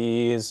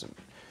 centis.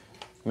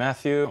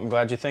 Matthew, I'm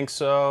glad you think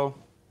so.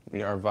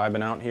 We are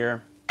vibing out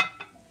here.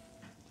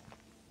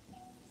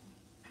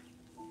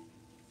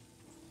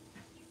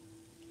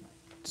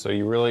 So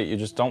you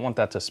just don't want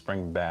that to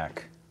spring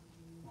back.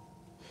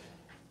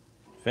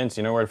 Vince,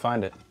 you know where to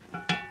find it.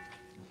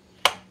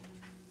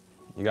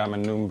 You got my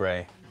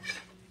nombre.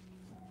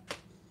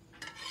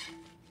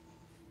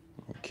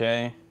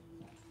 Okay.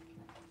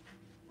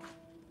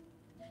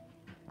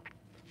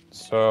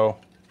 So,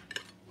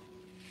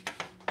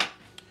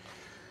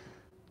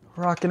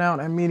 rocking out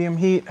at medium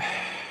heat.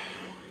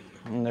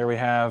 And there we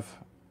have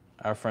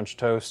our French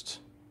toast.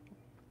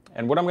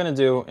 And what I'm gonna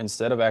do,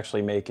 instead of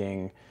actually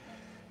making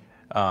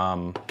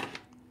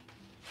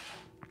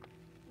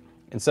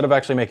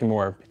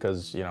more,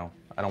 because you know,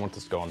 I don't want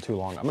this going too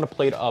long, I'm gonna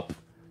plate up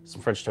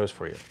some French toast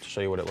for you to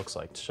show you what it looks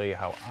like, to show you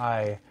how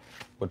I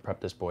would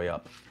prep this boy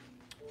up.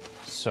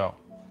 So,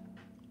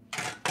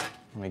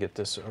 let me get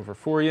this over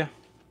for you.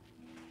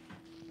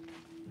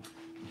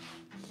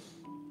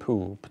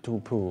 Poo,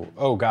 poo, poo.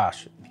 Oh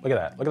gosh, look at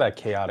that. Look at that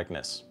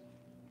chaoticness.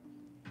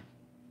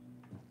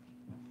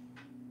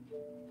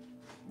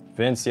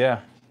 Vince,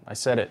 yeah, I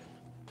said it.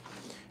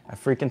 I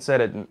freaking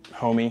said it,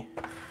 homie.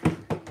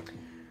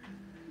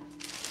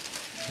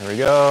 Here we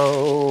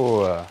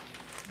go.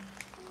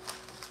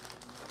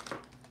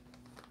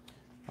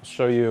 I'll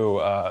show you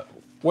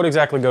what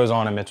exactly goes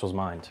on in Mitchell's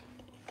mind.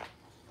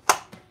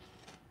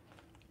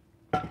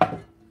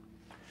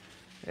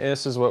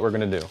 This is what we're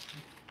gonna do.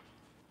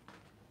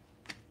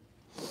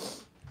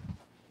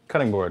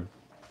 Cutting board.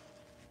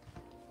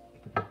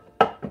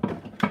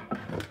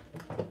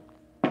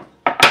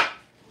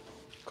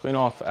 Clean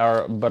off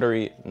our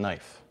buttery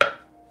knife.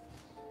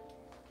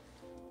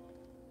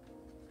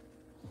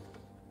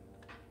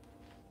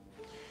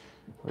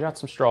 We got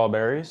some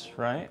strawberries,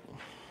 right?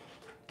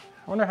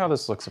 I wonder how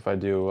this looks if I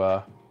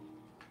do,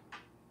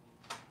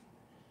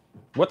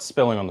 what's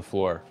spilling on the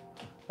floor?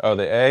 Oh,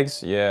 the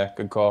eggs? Yeah,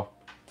 good call.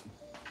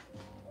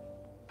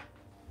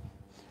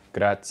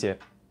 Grazie.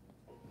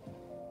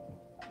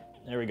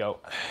 There we go.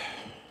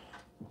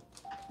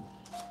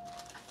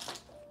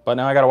 But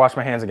now I gotta wash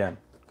my hands again,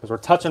 because we're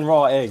touching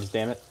raw eggs,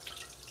 damn it.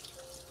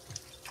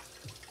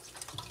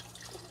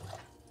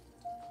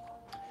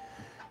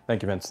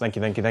 Thank you, Vince. Thank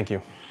you, thank you, thank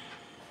you.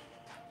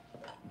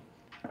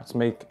 Let's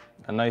make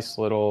a nice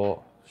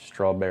little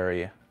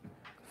strawberry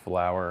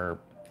flour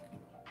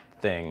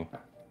thing.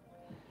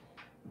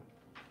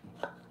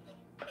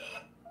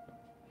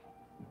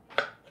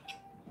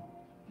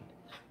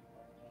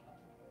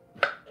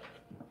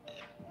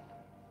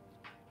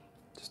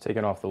 Just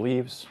taking off the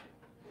leaves,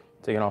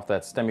 taking off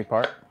that stemmy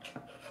part,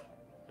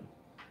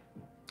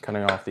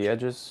 cutting off the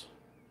edges,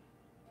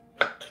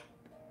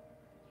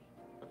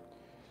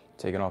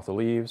 taking off the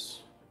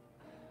leaves,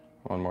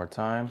 one more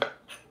time,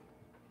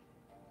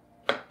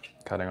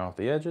 cutting off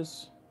the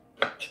edges,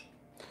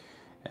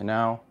 and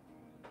now,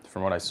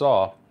 from what I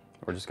saw,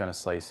 we're just gonna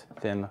slice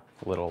thin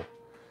little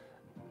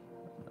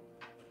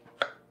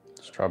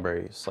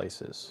strawberry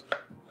slices.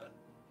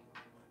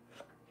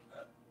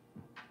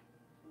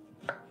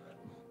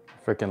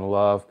 Freaking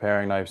love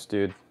paring knives,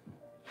 dude.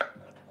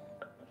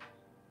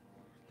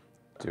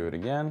 Do it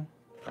again.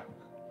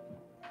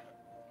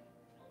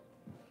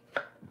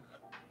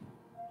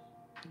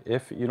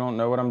 If you don't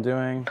know what I'm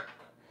doing,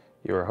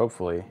 you are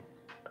hopefully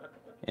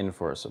in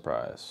for a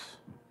surprise.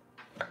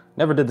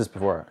 Never did this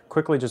before.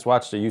 Quickly just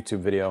watched a YouTube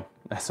video,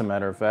 as a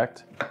matter of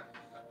fact.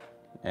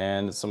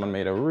 And someone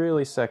made a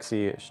really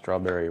sexy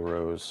strawberry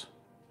rose.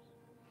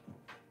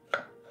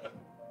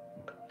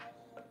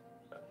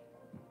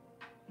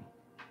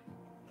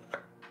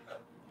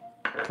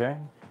 Okay.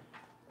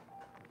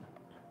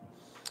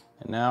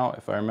 And now,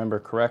 if I remember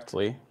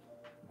correctly,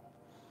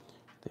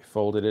 they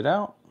folded it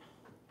out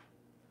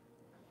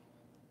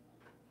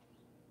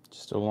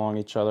just along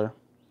each other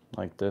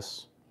like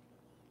this.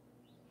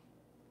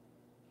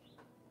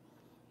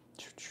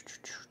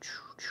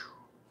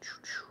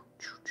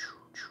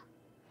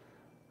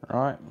 All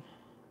right.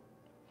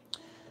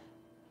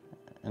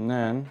 And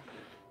then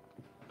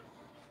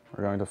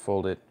we're going to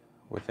fold it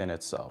within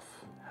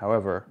itself.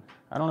 However,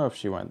 I don't know if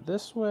she went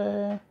this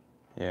way.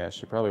 Yeah,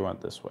 she probably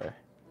went this way.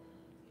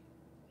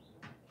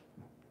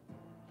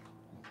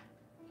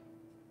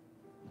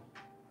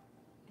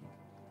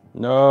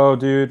 No,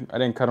 dude, I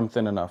didn't cut them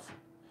thin enough.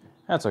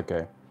 That's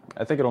okay.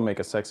 I think it'll make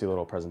a sexy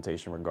little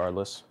presentation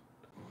regardless.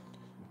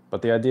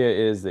 But the idea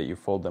is that you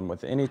fold them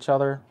within each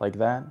other like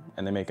that,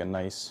 and they make a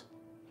nice...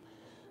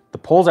 The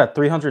poll's at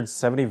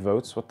 370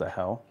 votes, what the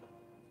hell?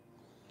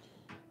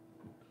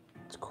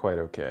 It's quite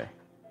okay.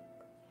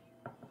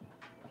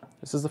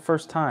 This is the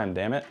first time,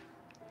 damn it.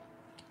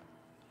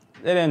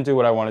 They didn't do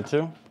what I wanted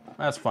to.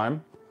 That's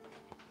fine.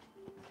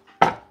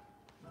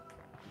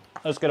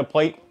 Let's get a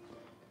plate.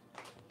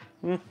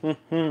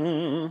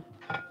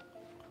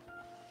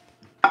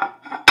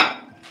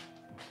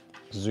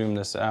 Zoom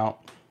this out.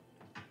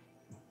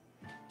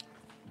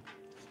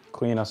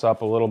 Clean us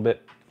up a little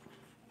bit.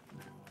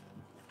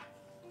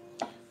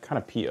 Kind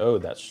of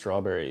PO'd that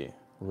strawberry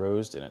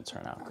rose didn't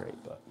turn out great,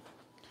 but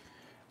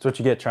it's what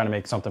you get trying to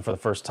make something for the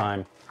first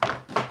time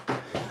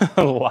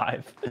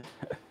live.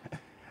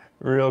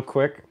 Real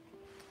quick,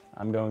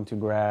 I'm going to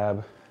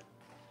grab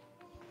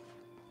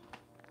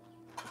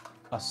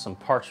us some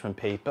parchment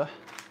paper.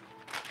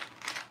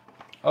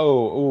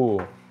 Oh,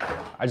 ooh,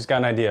 I just got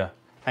an idea.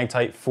 Hang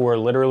tight for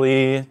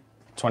literally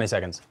 20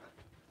 seconds.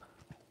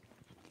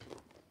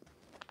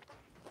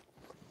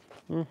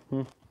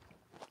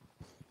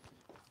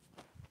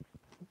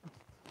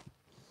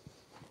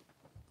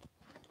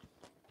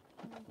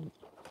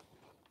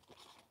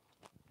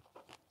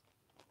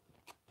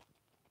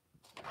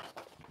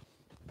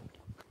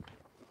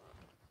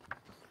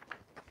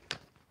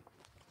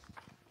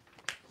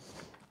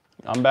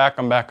 I'm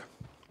back.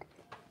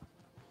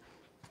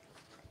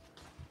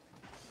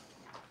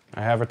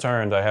 I have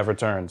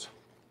returned.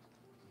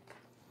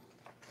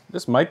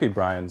 This might be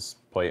Brian's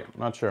plate, I'm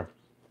not sure.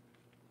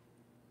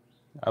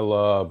 I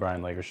love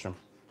Brian Lagerstrom.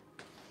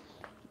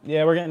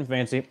 Yeah, we're getting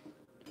fancy.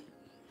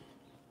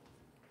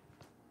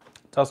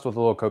 Tossed with a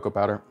little cocoa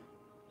powder.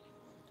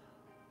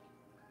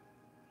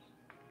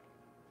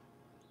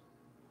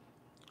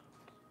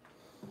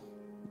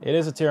 It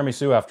is a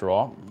tiramisu after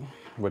all,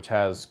 which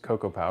has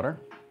cocoa powder.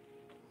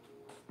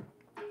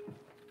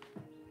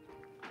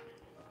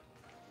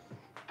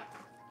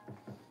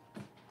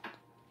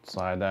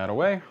 Slide that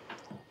away.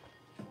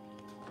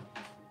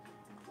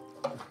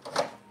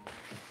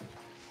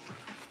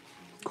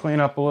 Clean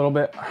up a little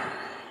bit.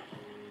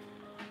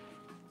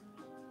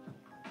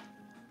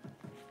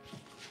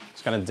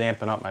 Just gonna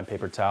dampen up my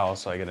paper towel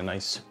so I get a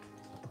nice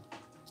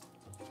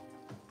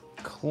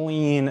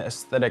clean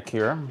aesthetic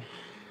here.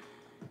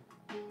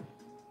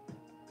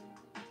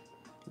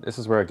 This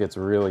is where it gets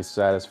really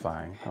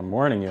satisfying. I'm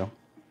warning you.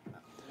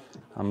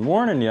 I'm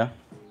warning you.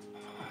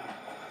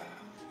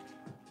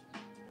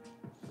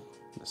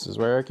 This is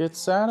where it gets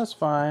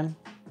satisfying.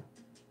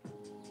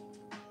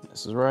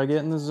 This is where I get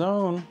in the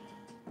zone.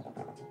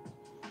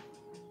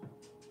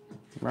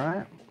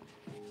 Right?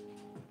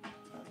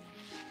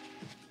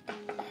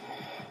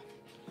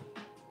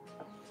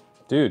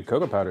 Dude,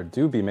 cocoa powder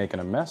do be making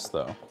a mess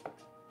though.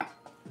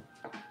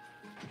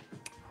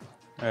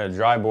 A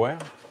dry boy.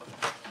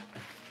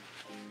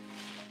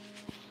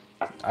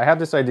 I had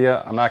this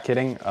idea, I'm not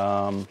kidding,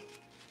 kind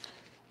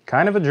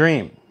of a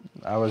dream.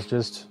 I was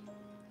just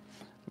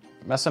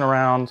messing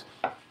around.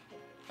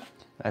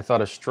 I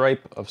thought a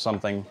stripe of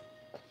something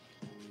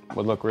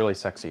would look really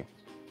sexy.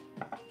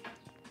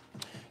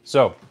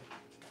 So,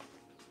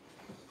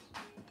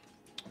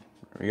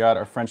 we got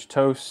our French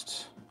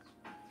toast.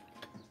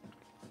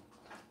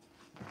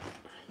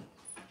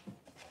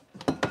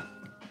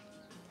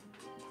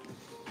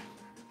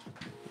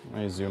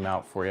 Let me zoom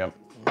out for you.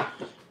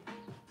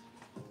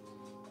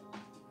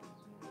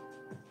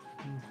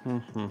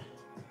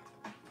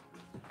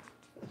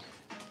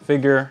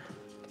 Figure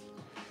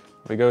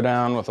we go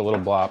down with a little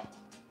blop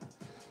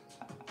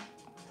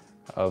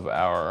of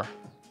our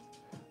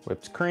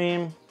whipped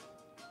cream.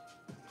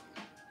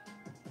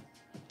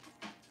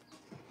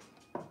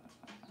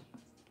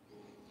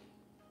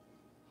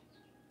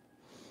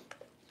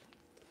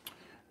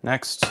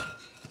 Next,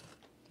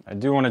 I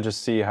do want to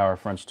just see how our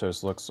French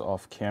toast looks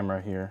off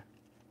camera here.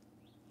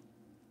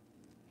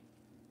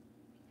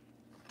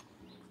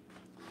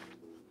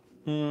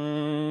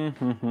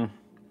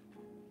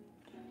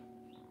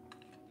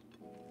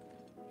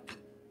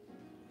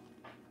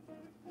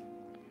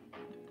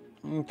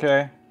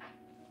 Okay.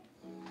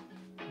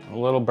 A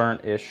little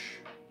burnt-ish.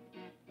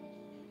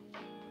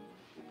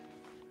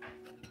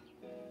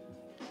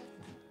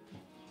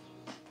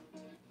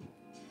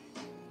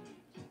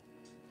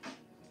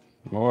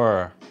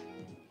 More.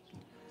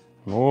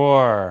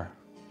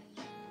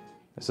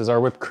 This is our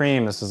whipped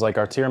cream. This is like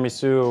our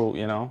tiramisu,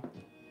 you know,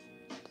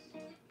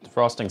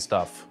 frosting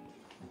stuff.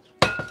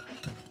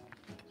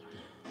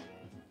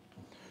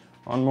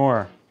 One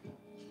more.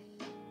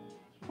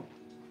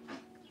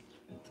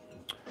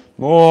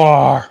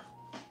 More.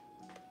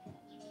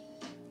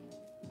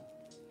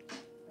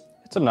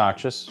 It's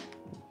obnoxious.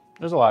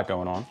 There's a lot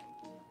going on.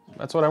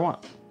 That's what I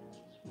want.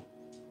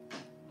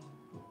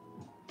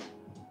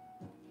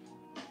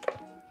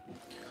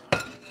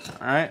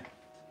 All right.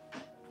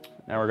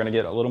 Now we're gonna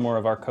get a little more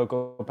of our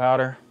cocoa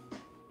powder.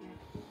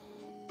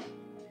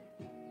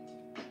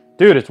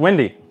 Dude, it's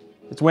windy.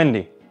 It's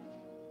windy.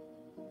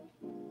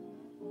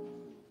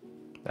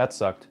 That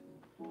sucked.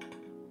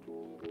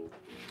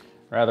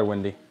 Rather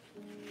windy.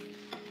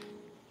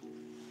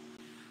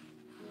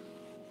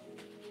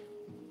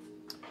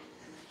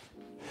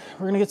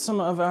 We're gonna get some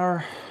of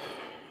our,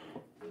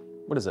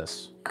 what is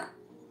this? All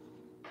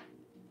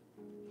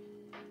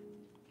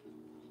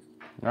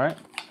right.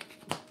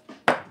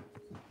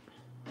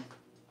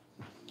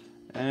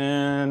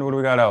 And what do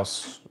we got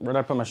else? Where did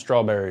I put my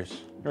strawberries?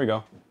 Here we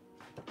go.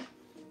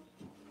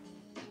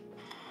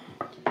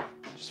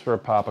 Just for a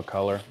pop of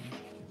color.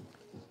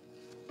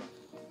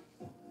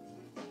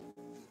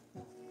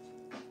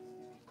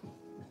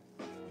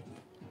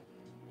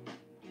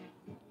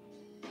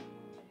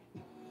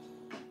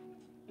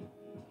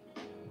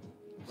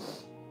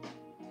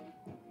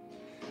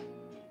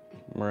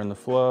 We're in the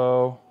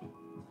flow,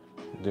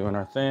 doing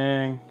our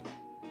thing.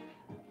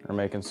 We're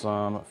making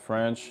some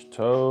French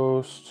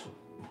toast.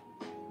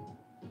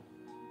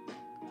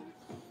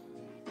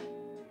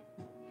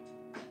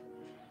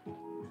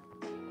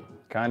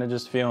 Kind of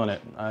just feeling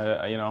it.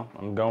 You know,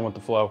 I'm going with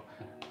the flow.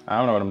 I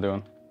don't know what I'm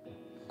doing.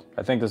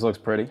 I think this looks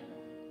pretty.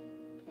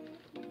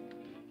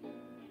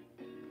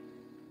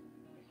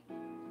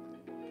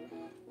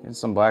 Get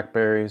some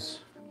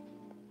blackberries.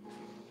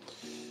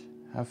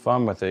 Have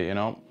fun with it, you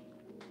know.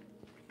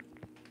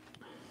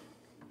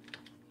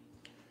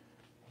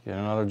 Get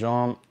another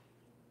jump.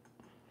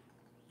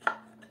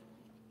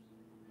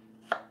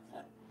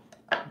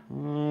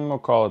 We'll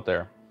call it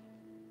there.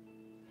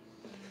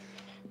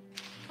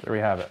 There we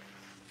have it.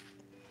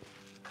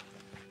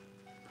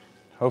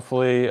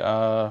 Hopefully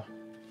the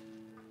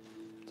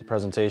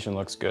presentation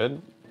looks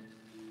good.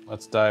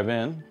 Let's dive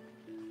in.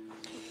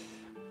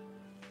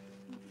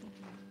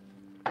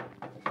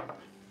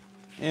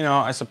 You know,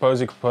 I suppose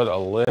you could put a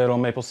little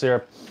maple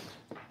syrup,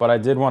 but I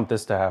did want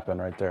this to happen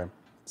right there.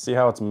 See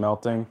how it's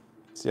melting?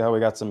 See how we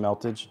got some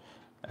meltage?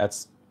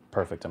 That's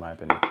perfect in my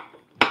opinion.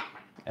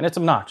 And it's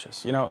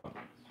obnoxious, you know,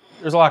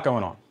 there's a lot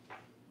going on.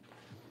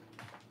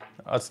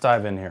 Let's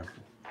dive in here.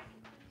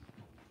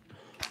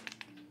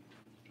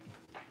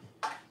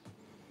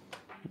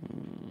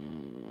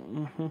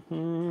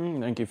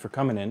 Thank you for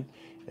coming in.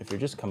 If you're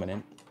just coming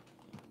in,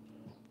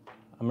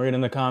 I'm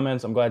reading the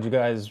comments. I'm glad you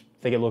guys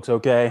think it looks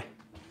okay.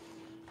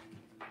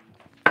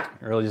 I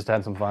really just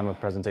had some fun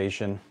with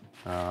presentation.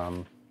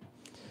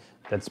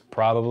 That's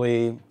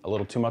probably a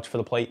little too much for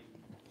the plate.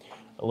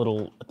 A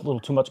little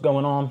too much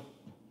going on.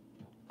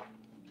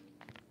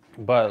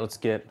 But let's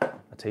get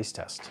a taste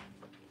test.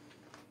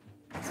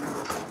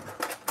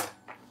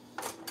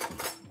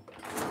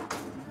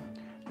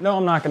 No,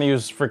 I'm not gonna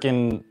use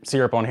freaking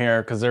syrup on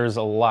here because there's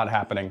a lot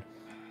happening.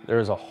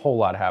 There's a whole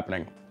lot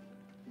happening.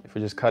 If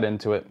we just cut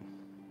into it.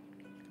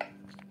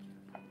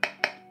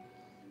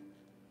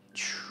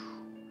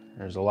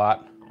 There's a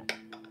lot.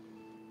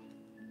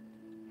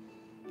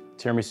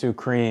 Tiramisu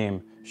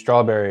cream,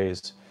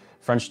 strawberries,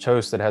 French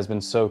toast that has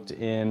been soaked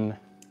in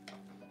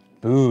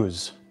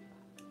booze.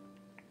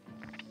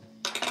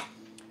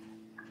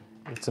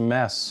 It's a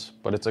mess,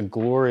 but it's a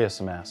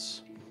glorious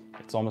mess.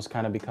 It's almost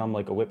kind of become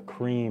like a whipped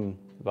cream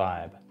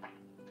vibe.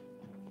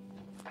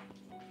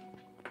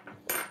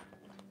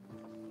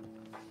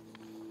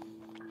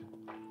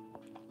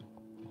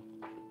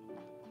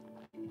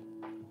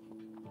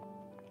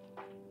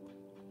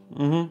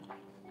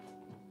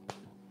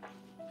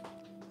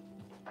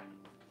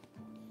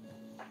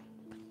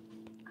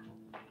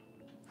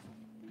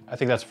 I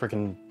think that's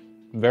freaking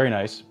very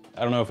nice.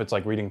 I don't know if it's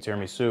like reading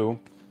tiramisu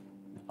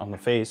on the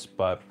face,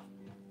 but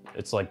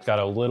it's like got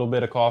a little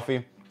bit of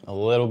coffee, a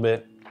little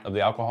bit of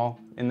the alcohol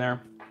in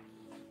there.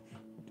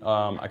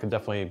 I could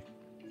definitely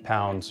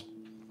pound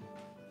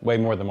way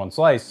more than one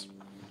slice.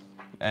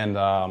 And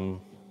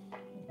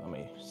let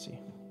me see.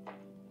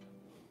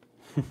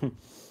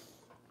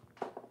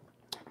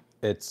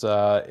 It's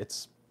over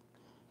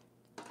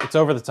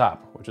the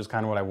top, which is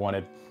kind of what I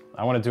wanted.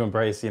 I wanted to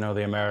embrace, you know,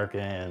 the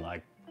American,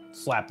 like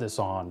slap this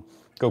on,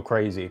 go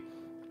crazy.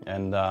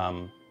 And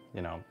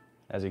you know,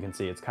 as you can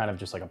see, it's kind of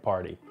just like a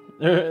party.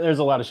 There's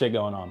a lot of shit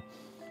going on.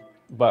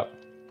 But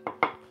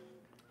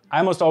I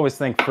almost always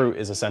think fruit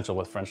is essential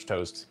with French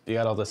toast. You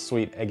got all this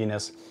sweet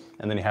egginess,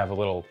 and then you have a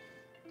little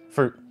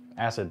fruit,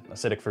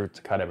 acidic fruit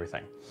to cut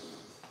everything.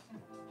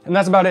 And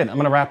that's about it. I'm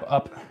gonna wrap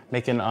up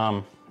making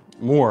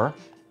more.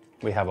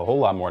 We have a whole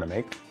lot more to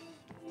make.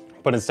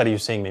 But instead of you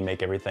seeing me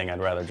make everything, I'd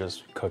rather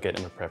just cook it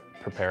and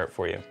prepare it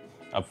for you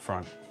up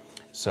front.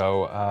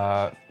 So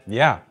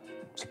yeah,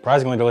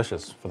 surprisingly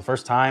delicious. For the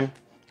first time,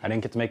 I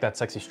didn't get to make that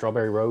sexy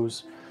strawberry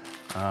rose.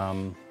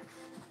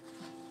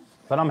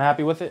 But I'm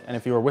happy with it, and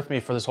if you were with me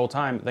for this whole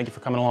time, thank you for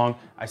coming along.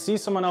 I see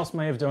someone else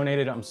may have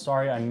donated. I'm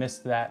sorry I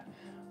missed that.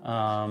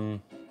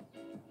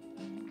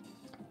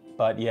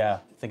 But yeah,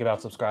 think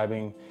about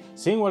subscribing,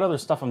 seeing what other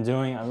stuff I'm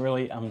doing.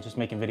 I'm just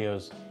making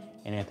videos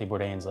in Anthony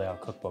Bourdain's layout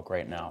cookbook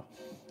right now.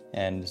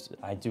 And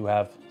I do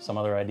have some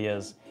other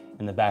ideas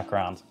in the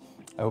background.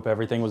 I hope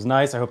everything was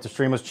nice. I hope the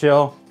stream was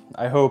chill.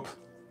 I hope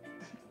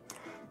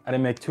I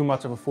didn't make too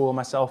much of a fool of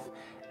myself.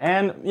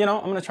 And you know,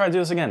 I'm gonna try to do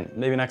this again,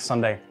 maybe next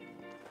Sunday.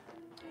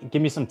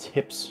 Give me some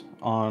tips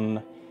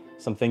on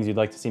some things you'd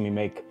like to see me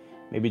make.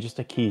 maybe just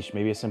a quiche,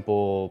 maybe a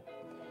simple,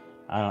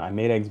 I don't know, I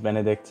made eggs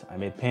Benedict, I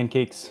made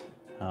pancakes.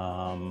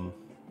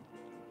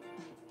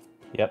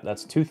 Yep,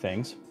 that's 2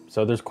 things.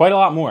 So there's quite a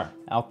lot more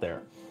out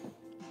there.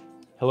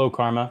 Hello,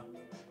 Karma.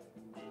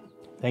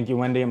 Thank you,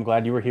 Wendy. I'm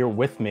glad you were here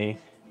with me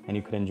and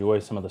you could enjoy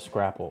some of the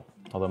scrapple.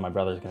 Although my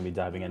brother's gonna be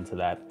diving into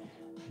that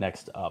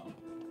next up.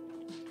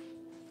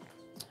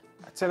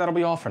 I'd say that'll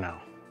be all for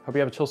now. Hope you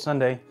have a chill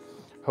Sunday.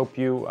 Hope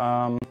you,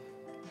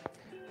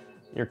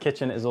 your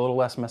kitchen is a little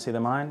less messy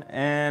than mine.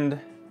 And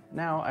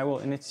now I will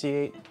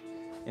initiate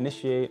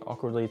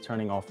awkwardly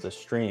turning off the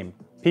stream.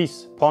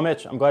 Peace. Paul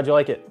Mitch, I'm glad you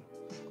like it.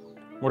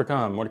 More to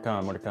come, more to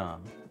come, more to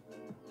come.